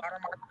 that's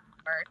watermark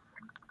first.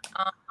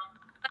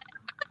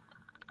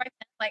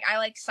 Like I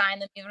like sign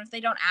them even if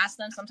they don't ask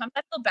them. Sometimes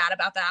I feel bad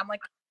about that. I'm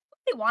like,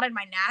 they wanted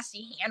my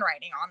nasty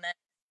handwriting on them,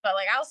 but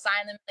like I'll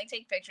sign them, like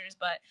take pictures.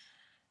 But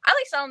I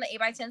like selling the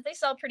 8x10s. They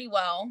sell pretty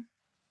well.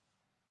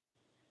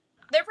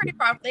 They're pretty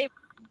profitable.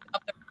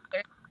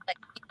 They're like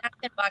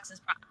 $10 is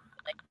probably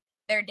like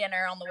their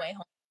dinner on the way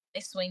home.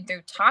 They swing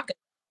through tacos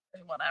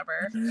or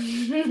whatever.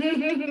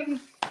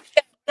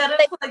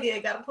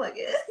 Gotta plug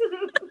it.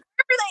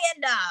 Wherever they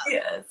end up.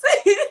 Yes.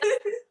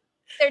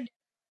 They're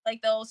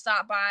like they'll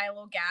stop by a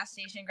little gas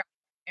station, grab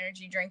an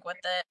energy drink with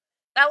it.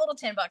 That little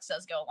 $10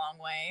 does go a long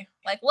way.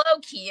 Like low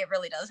key, it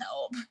really does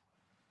help.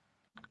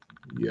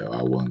 Yeah,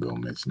 I wasn't gonna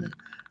mention it.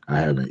 I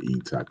haven't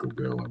eaten Taco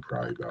Bell in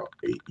probably about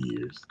 8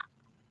 years.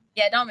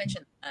 Yeah, don't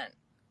mention that.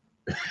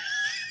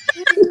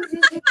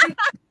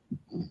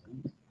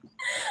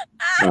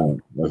 All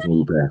right, let's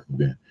move past it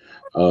then.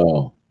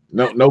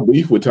 No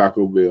beef with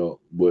Taco Bell,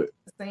 but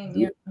Same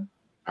here.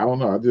 I don't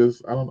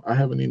know. I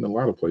haven't eaten a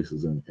lot of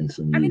places in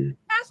some years.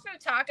 Fast food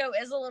taco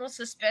is a little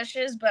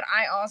suspicious, but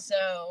I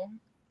also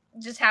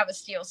just have a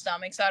steel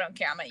stomach, so I don't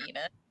care. I'm gonna eat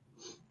it.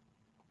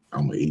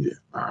 I'm gonna eat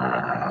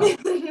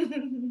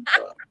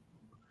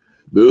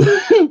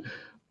it.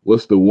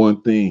 What's the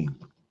one thing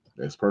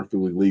that's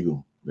perfectly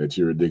legal that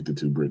you're addicted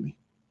to, Brittany?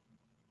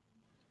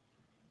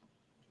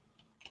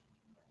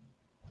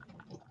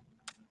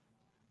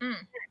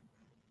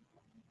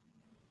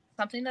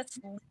 Something that's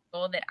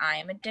legal that I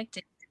am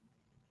addicted to.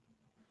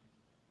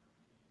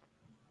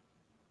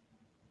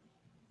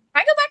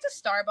 I go back to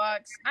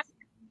Starbucks. I'm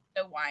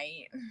so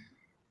white.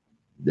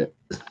 Yeah.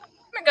 I'm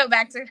gonna go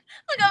back to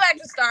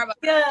Starbucks.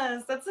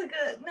 Yes, that's a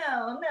good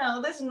no.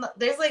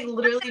 There's like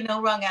literally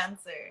no wrong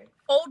answer.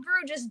 Cold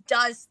brew just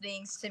does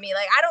things to me.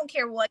 Like I don't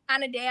care what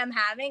kind of day I'm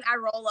having. I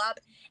roll up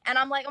and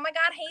I'm like, oh my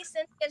god, hey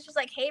Cynthia. It's just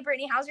like, hey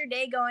Brittany, how's your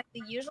day going?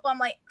 The usual. I'm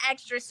like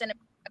extra cinnamon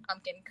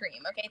pumpkin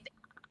cream. Okay,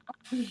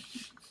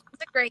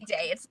 it's a great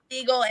day. It's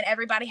legal and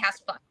everybody has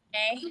fun.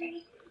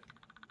 Okay.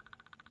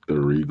 The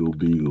Regal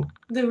Beagle.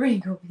 The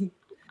Regal Beagle.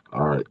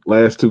 All right,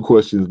 last two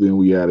questions, then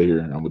we out of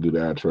here. I'm gonna do the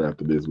outro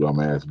after this, but I'm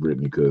gonna ask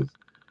Brittany because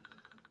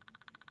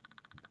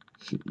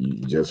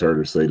You just heard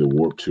her say the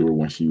Warped Tour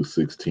when she was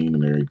 16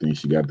 and everything.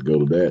 She got to go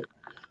to that.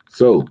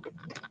 So,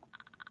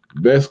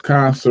 best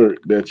concert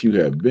that you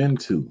have been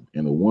to,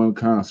 and the one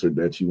concert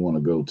that you want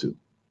to go to.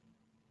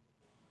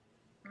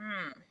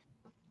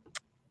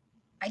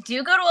 I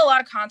do go to a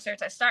lot of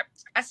concerts. I stopped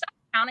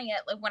counting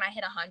it like when I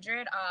hit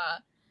 100.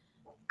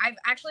 I've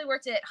actually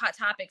worked at Hot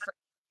Topic for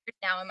years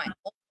now, and my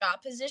whole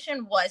job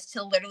position was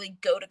to literally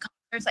go to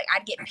concerts. Like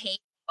I'd get paid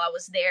while I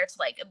was there to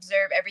like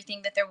observe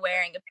everything that they're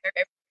wearing, observe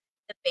everything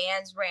the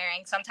band's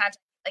wearing. Sometimes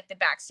like the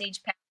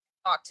backstage pass,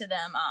 talk to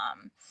them.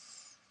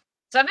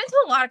 So I've been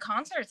to a lot of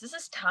concerts. This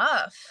is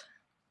tough.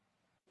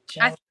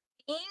 I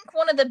think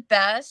one of the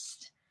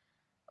best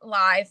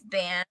live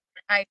bands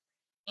I've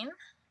seen.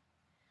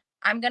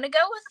 I'm gonna go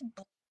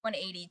with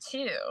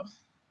Blink-182.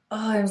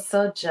 Oh, I'm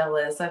so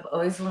jealous. I've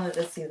always wanted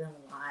to see them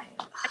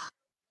live.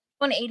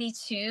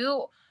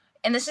 182,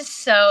 and this is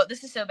so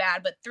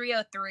bad, but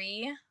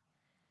 303,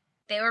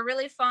 they were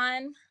really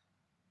fun.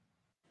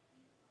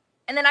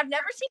 And then I've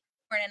never seen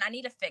Korn, and I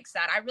need to fix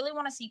that. I really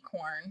want to see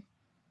Korn.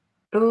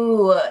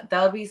 Ooh,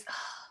 that would be.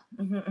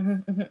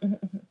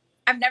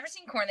 I've never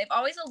seen Korn. They've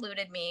always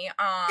eluded me.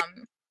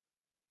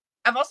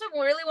 I've also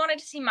really wanted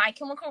to see My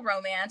Chemical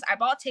Romance. I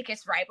bought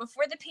tickets right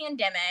before the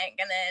pandemic,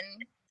 and then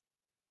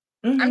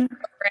I'm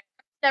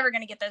never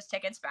gonna get those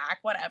tickets back.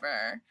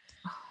 Whatever.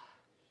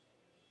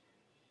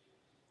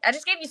 I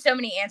just gave you so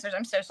many answers.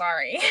 I'm so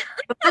sorry.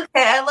 Okay,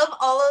 I love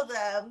all of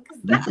them.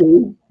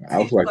 Cool. I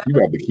was like, you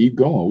got to keep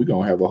going. We're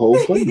gonna have a whole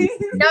playlist.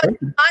 No, do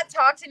not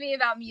talk to me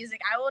about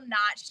music. I will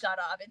not shut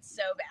up. It's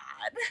so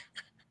bad.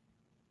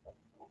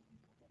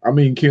 I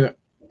mean,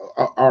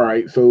 all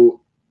right,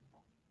 so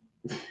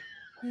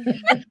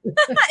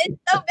It's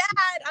so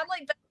bad. I'm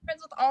like best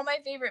friends with all my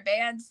favorite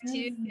bands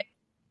too.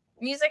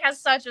 Music has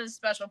such a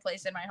special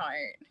place in my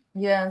heart.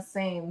 Yeah,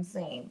 same.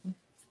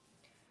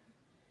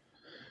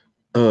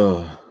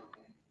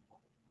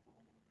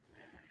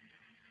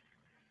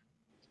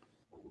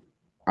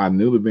 I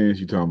knew the bands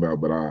you're talking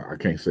about, but I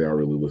can't say I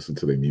really listen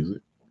to their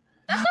music.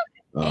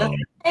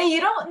 Hey, you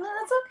don't? No,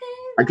 that's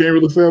okay. I can't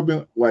really say I've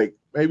been like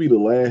maybe the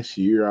last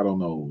year, I don't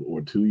know,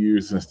 or 2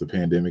 years since the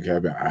pandemic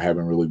happened. I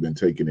haven't really been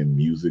taking in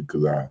music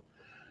because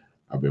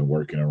I've been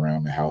working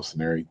around the house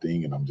and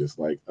everything, and I'm just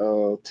like,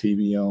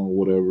 TV on,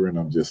 whatever, and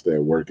I'm just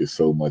at work is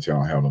so much I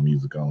don't have no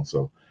music on,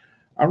 so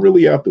I'm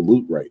really out the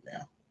loop right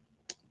now.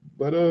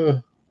 But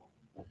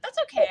that's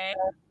okay.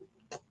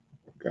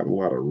 Got a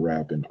lot of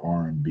rap and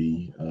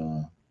R&B.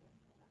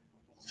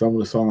 Some of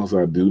the songs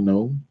I do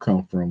know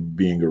come from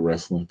being a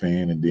wrestling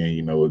fan, and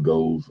then it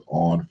goes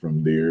on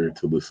from there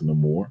to listen to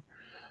more.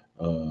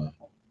 And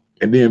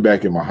then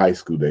back in my high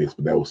school days,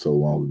 but that was so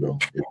long ago,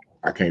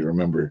 I can't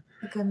remember.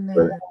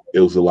 But it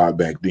was a lot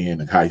back then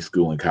in high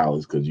school and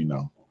college because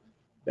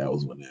that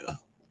was when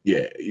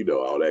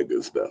all that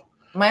good stuff.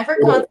 My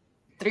first concert,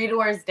 3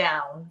 Doors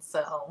Down.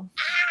 So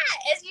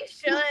as you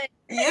should.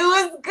 It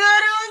was good.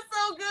 It was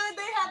so good.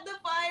 They had the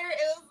fire.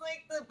 It was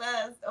like the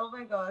best. Oh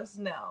my gosh,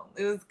 no,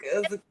 it was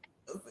good. It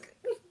was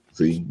good.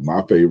 See,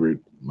 my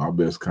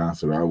best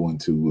concert I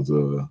went to was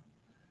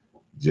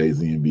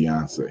Jay-Z and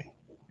Beyonce.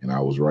 And I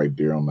was right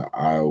there on the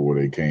aisle where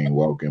they came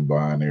walking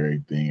by and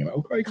everything. And I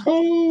was like,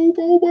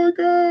 oh my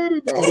God.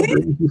 And all the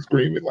girls were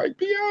screaming like,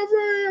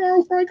 Beyonce. And I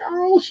was like,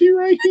 oh, she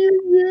right here.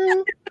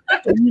 Yeah.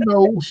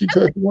 And, she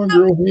touched one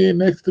girl's hand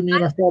next to me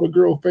and I saw the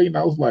girl fade. And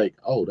I was like,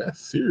 oh, that's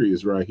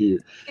serious right here.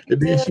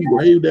 And then she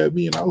waved at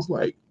me and I was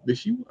like, did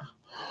she?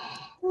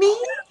 Me?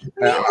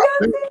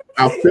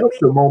 I felt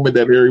the moment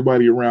that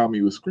everybody around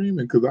me was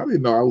screaming because I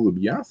didn't know I was a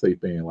Beyonce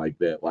fan like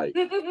that. Like,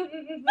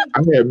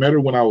 I had met her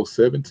when I was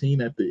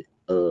 17 at the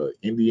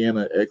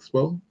Indiana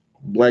Expo,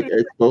 Black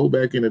Expo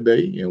back in the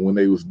day, and when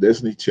they was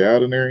Destiny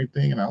Child and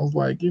everything, and I was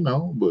like,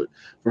 but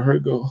for her to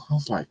go, I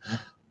was like,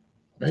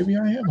 maybe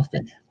I am a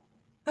fan.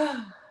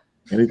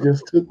 And it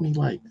just took me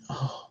like,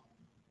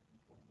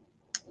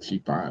 she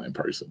fine in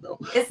person though.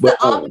 It's the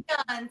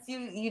ambiance.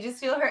 You just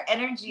feel her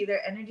energy,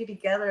 their energy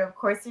together. Of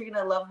course you're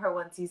gonna love her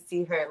once you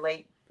see her.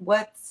 Like,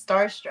 what?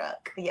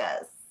 Starstruck.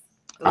 Yes.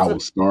 I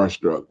was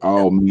starstruck.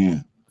 Oh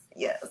man.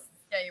 Yes.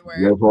 Yeah, you were.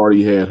 Jeff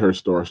Hardy had her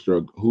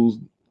starstruck.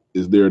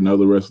 Is there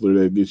another wrestler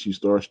that gets you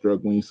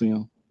starstruck when you see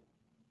him?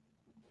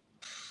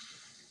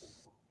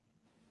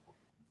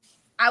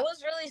 I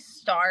was really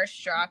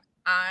starstruck.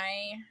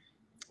 I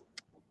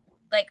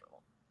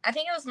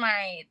think it was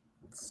my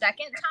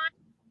second time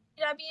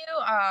at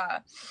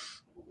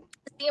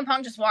CM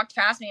Punk just walked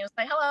past me and was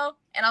like, hello.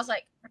 And I was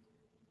like,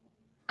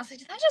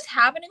 did that just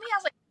happen to me? I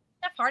was like,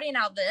 Jeff Hardy and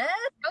now this?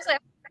 I was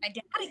like, my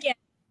dad again.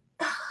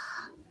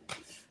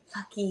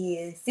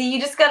 Lucky. See, you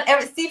just got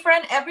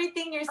friend,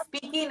 everything you're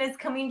speaking is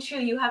coming true.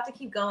 You have to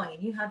keep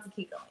going. You have to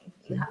keep going.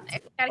 You have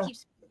to. Gotta keep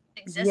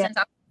existence.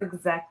 Yeah,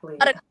 exactly.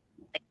 Dad!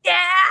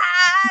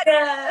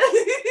 Yeah.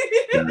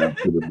 Shout out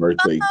to the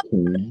birthday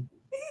twin.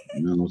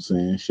 You know what I'm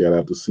saying? Shout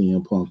out to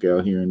CM Punk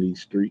out here in these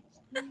streets.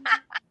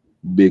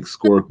 Big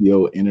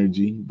Scorpio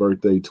energy,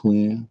 birthday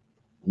twin.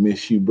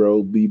 Miss you,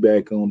 bro. Be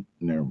back on.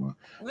 Never mind.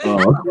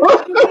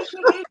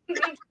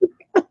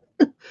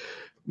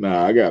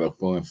 Nah, I got a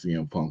fun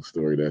CM Punk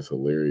story that's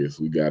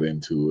hilarious. We got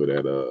into it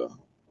at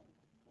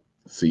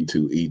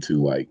C2E2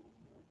 like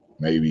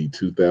maybe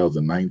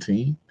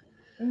 2019.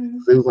 So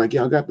it was like,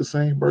 y'all got the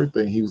same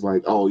birthday. And he was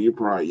like, oh, you're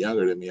probably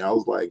younger than me. I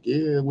was like,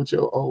 yeah, with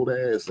your old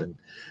ass. And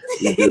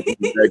we just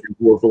went back and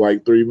forth for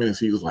like 3 minutes.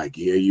 He was like,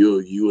 yeah,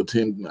 you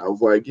attend. I was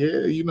like,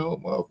 yeah, you know,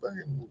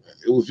 motherfucker.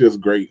 It was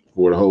just great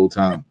for the whole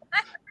time.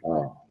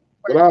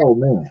 But oh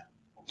man,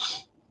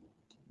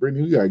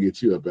 Brittany, we gotta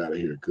get you up out of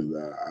here because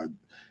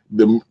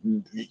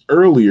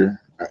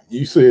earlier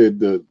you said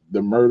the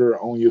murder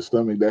on your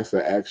stomach. That's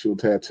the actual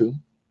tattoo.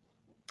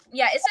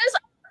 Yeah, it says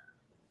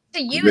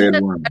to you Red it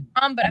says rum.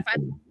 but if I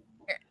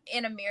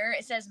in a mirror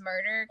it says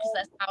murder because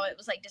that's how it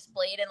was like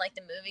displayed in like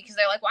the movie. Because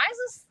they're like, why is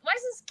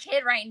this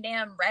kid writing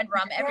down red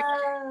rum every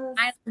time?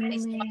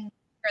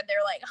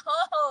 They're like,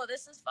 oh,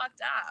 this is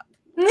fucked up.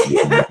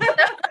 Exactly.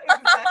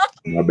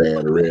 My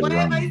bad, red Why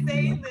am rum. I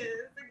saying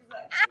this?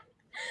 Exactly.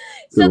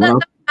 So then I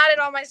got it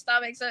on my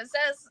stomach. So it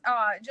says,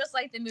 just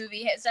like the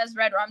movie, it says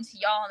red rum to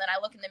y'all. And then I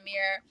look in the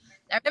mirror.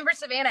 I remember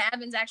Savannah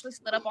Evans actually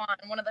slid up on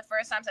one of the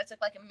first times I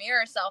took like a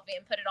mirror selfie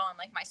and put it on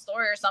like my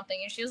story or something.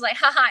 And she was like,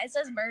 haha, it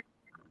says murder.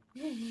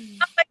 I'm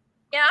like,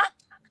 yeah.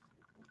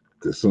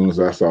 As soon as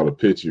I saw the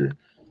picture,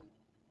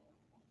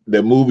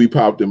 that movie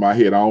popped in my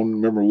head. I don't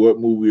remember what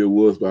movie it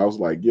was, but I was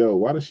like, yo,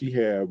 why does she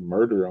have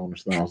murder on her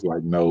stomach? I was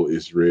like, no,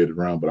 it's red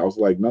rum. But I was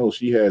like, no,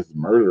 she has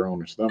murder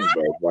on her stomach.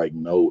 But I was like,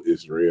 no,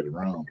 it's red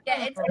rum.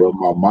 Yeah, it's But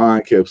my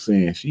mind kept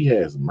saying she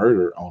has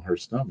murder on her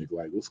stomach.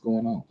 Like, what's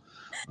going on?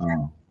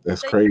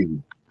 That's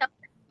crazy.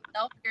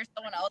 You're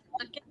someone else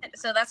looking at it.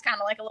 So that's kind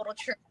of like a little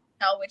trick to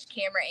tell which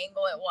camera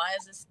angle it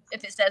was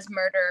if it says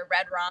murder or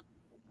red rum.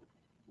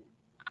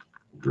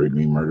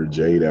 Brittany murder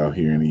Jade out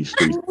here in these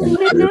streets. You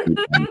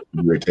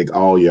ready to take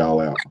all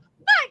y'all out.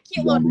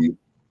 Cute little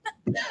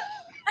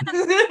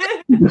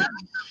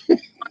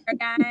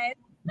guys.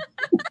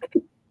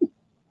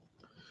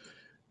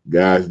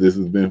 Guys, this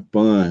has been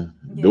fun.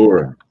 Yeah.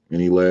 Dora,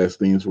 any last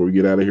things before we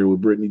get out of here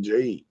with Brittany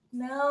Jade?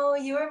 No,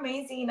 you were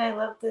amazing. I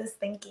love this.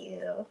 Thank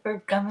you for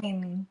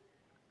coming.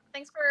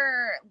 Thanks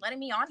for letting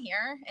me on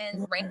here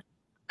and reigning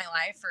my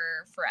life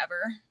for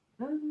forever.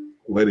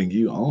 Letting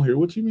you on here?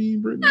 What you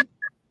mean, Brittany?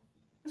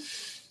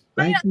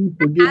 Thank you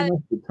for giving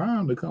us the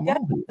time to come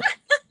on here.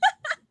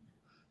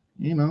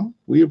 You know,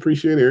 we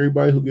appreciate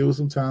everybody who give us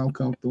some time,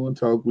 come through and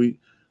talk.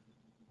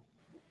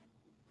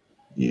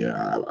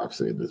 I've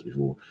said this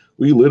before.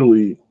 We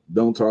literally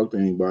don't talk to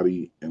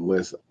anybody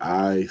unless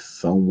I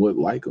somewhat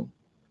like them.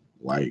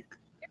 Like,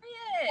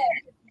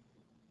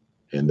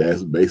 and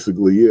that's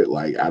basically it.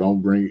 Like, I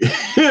don't bring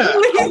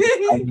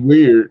I'm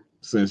weird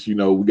since, you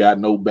know, we got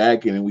no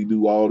backing and we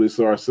do all this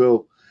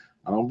ourselves.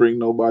 I don't bring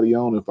nobody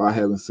on if I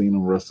haven't seen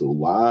them wrestle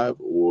live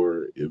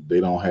or if they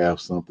don't have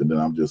something that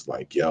I'm just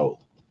like, yo,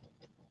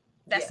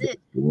 that's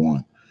it. The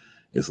one.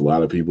 It's a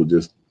lot of people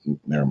just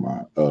never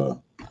mind.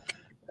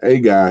 Hey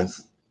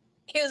guys.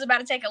 He was about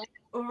to take a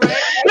real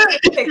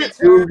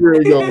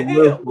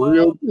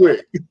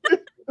quick.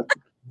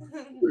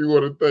 We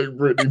want to thank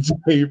Brittany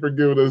Jade for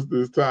giving us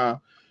this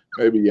time.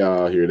 Maybe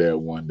y'all hear that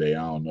one day.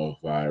 I don't know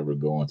if I ever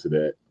go into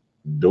that.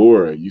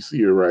 Dora, you see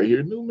her right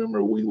here. New member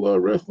of We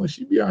Love Wrestling.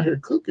 She be out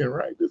here cooking,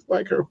 right? It's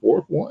like her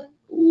fourth one.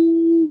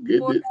 Ooh,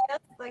 get it.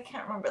 I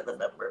can't remember the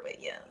number,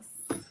 but yes.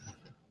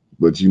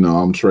 But you know,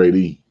 I'm Trey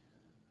D.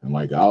 And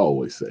like I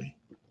always say,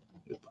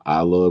 if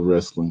I love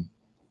wrestling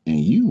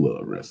and you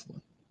love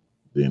wrestling,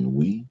 then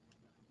we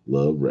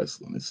love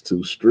wrestling. It's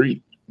 2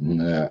 Street.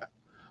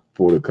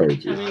 For the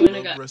coaches.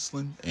 Love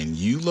wrestling and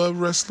you love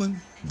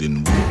wrestling,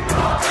 then we.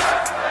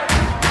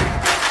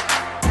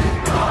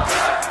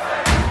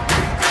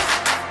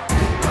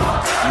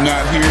 You're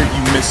not here,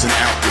 you missing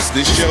out. Is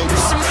this show?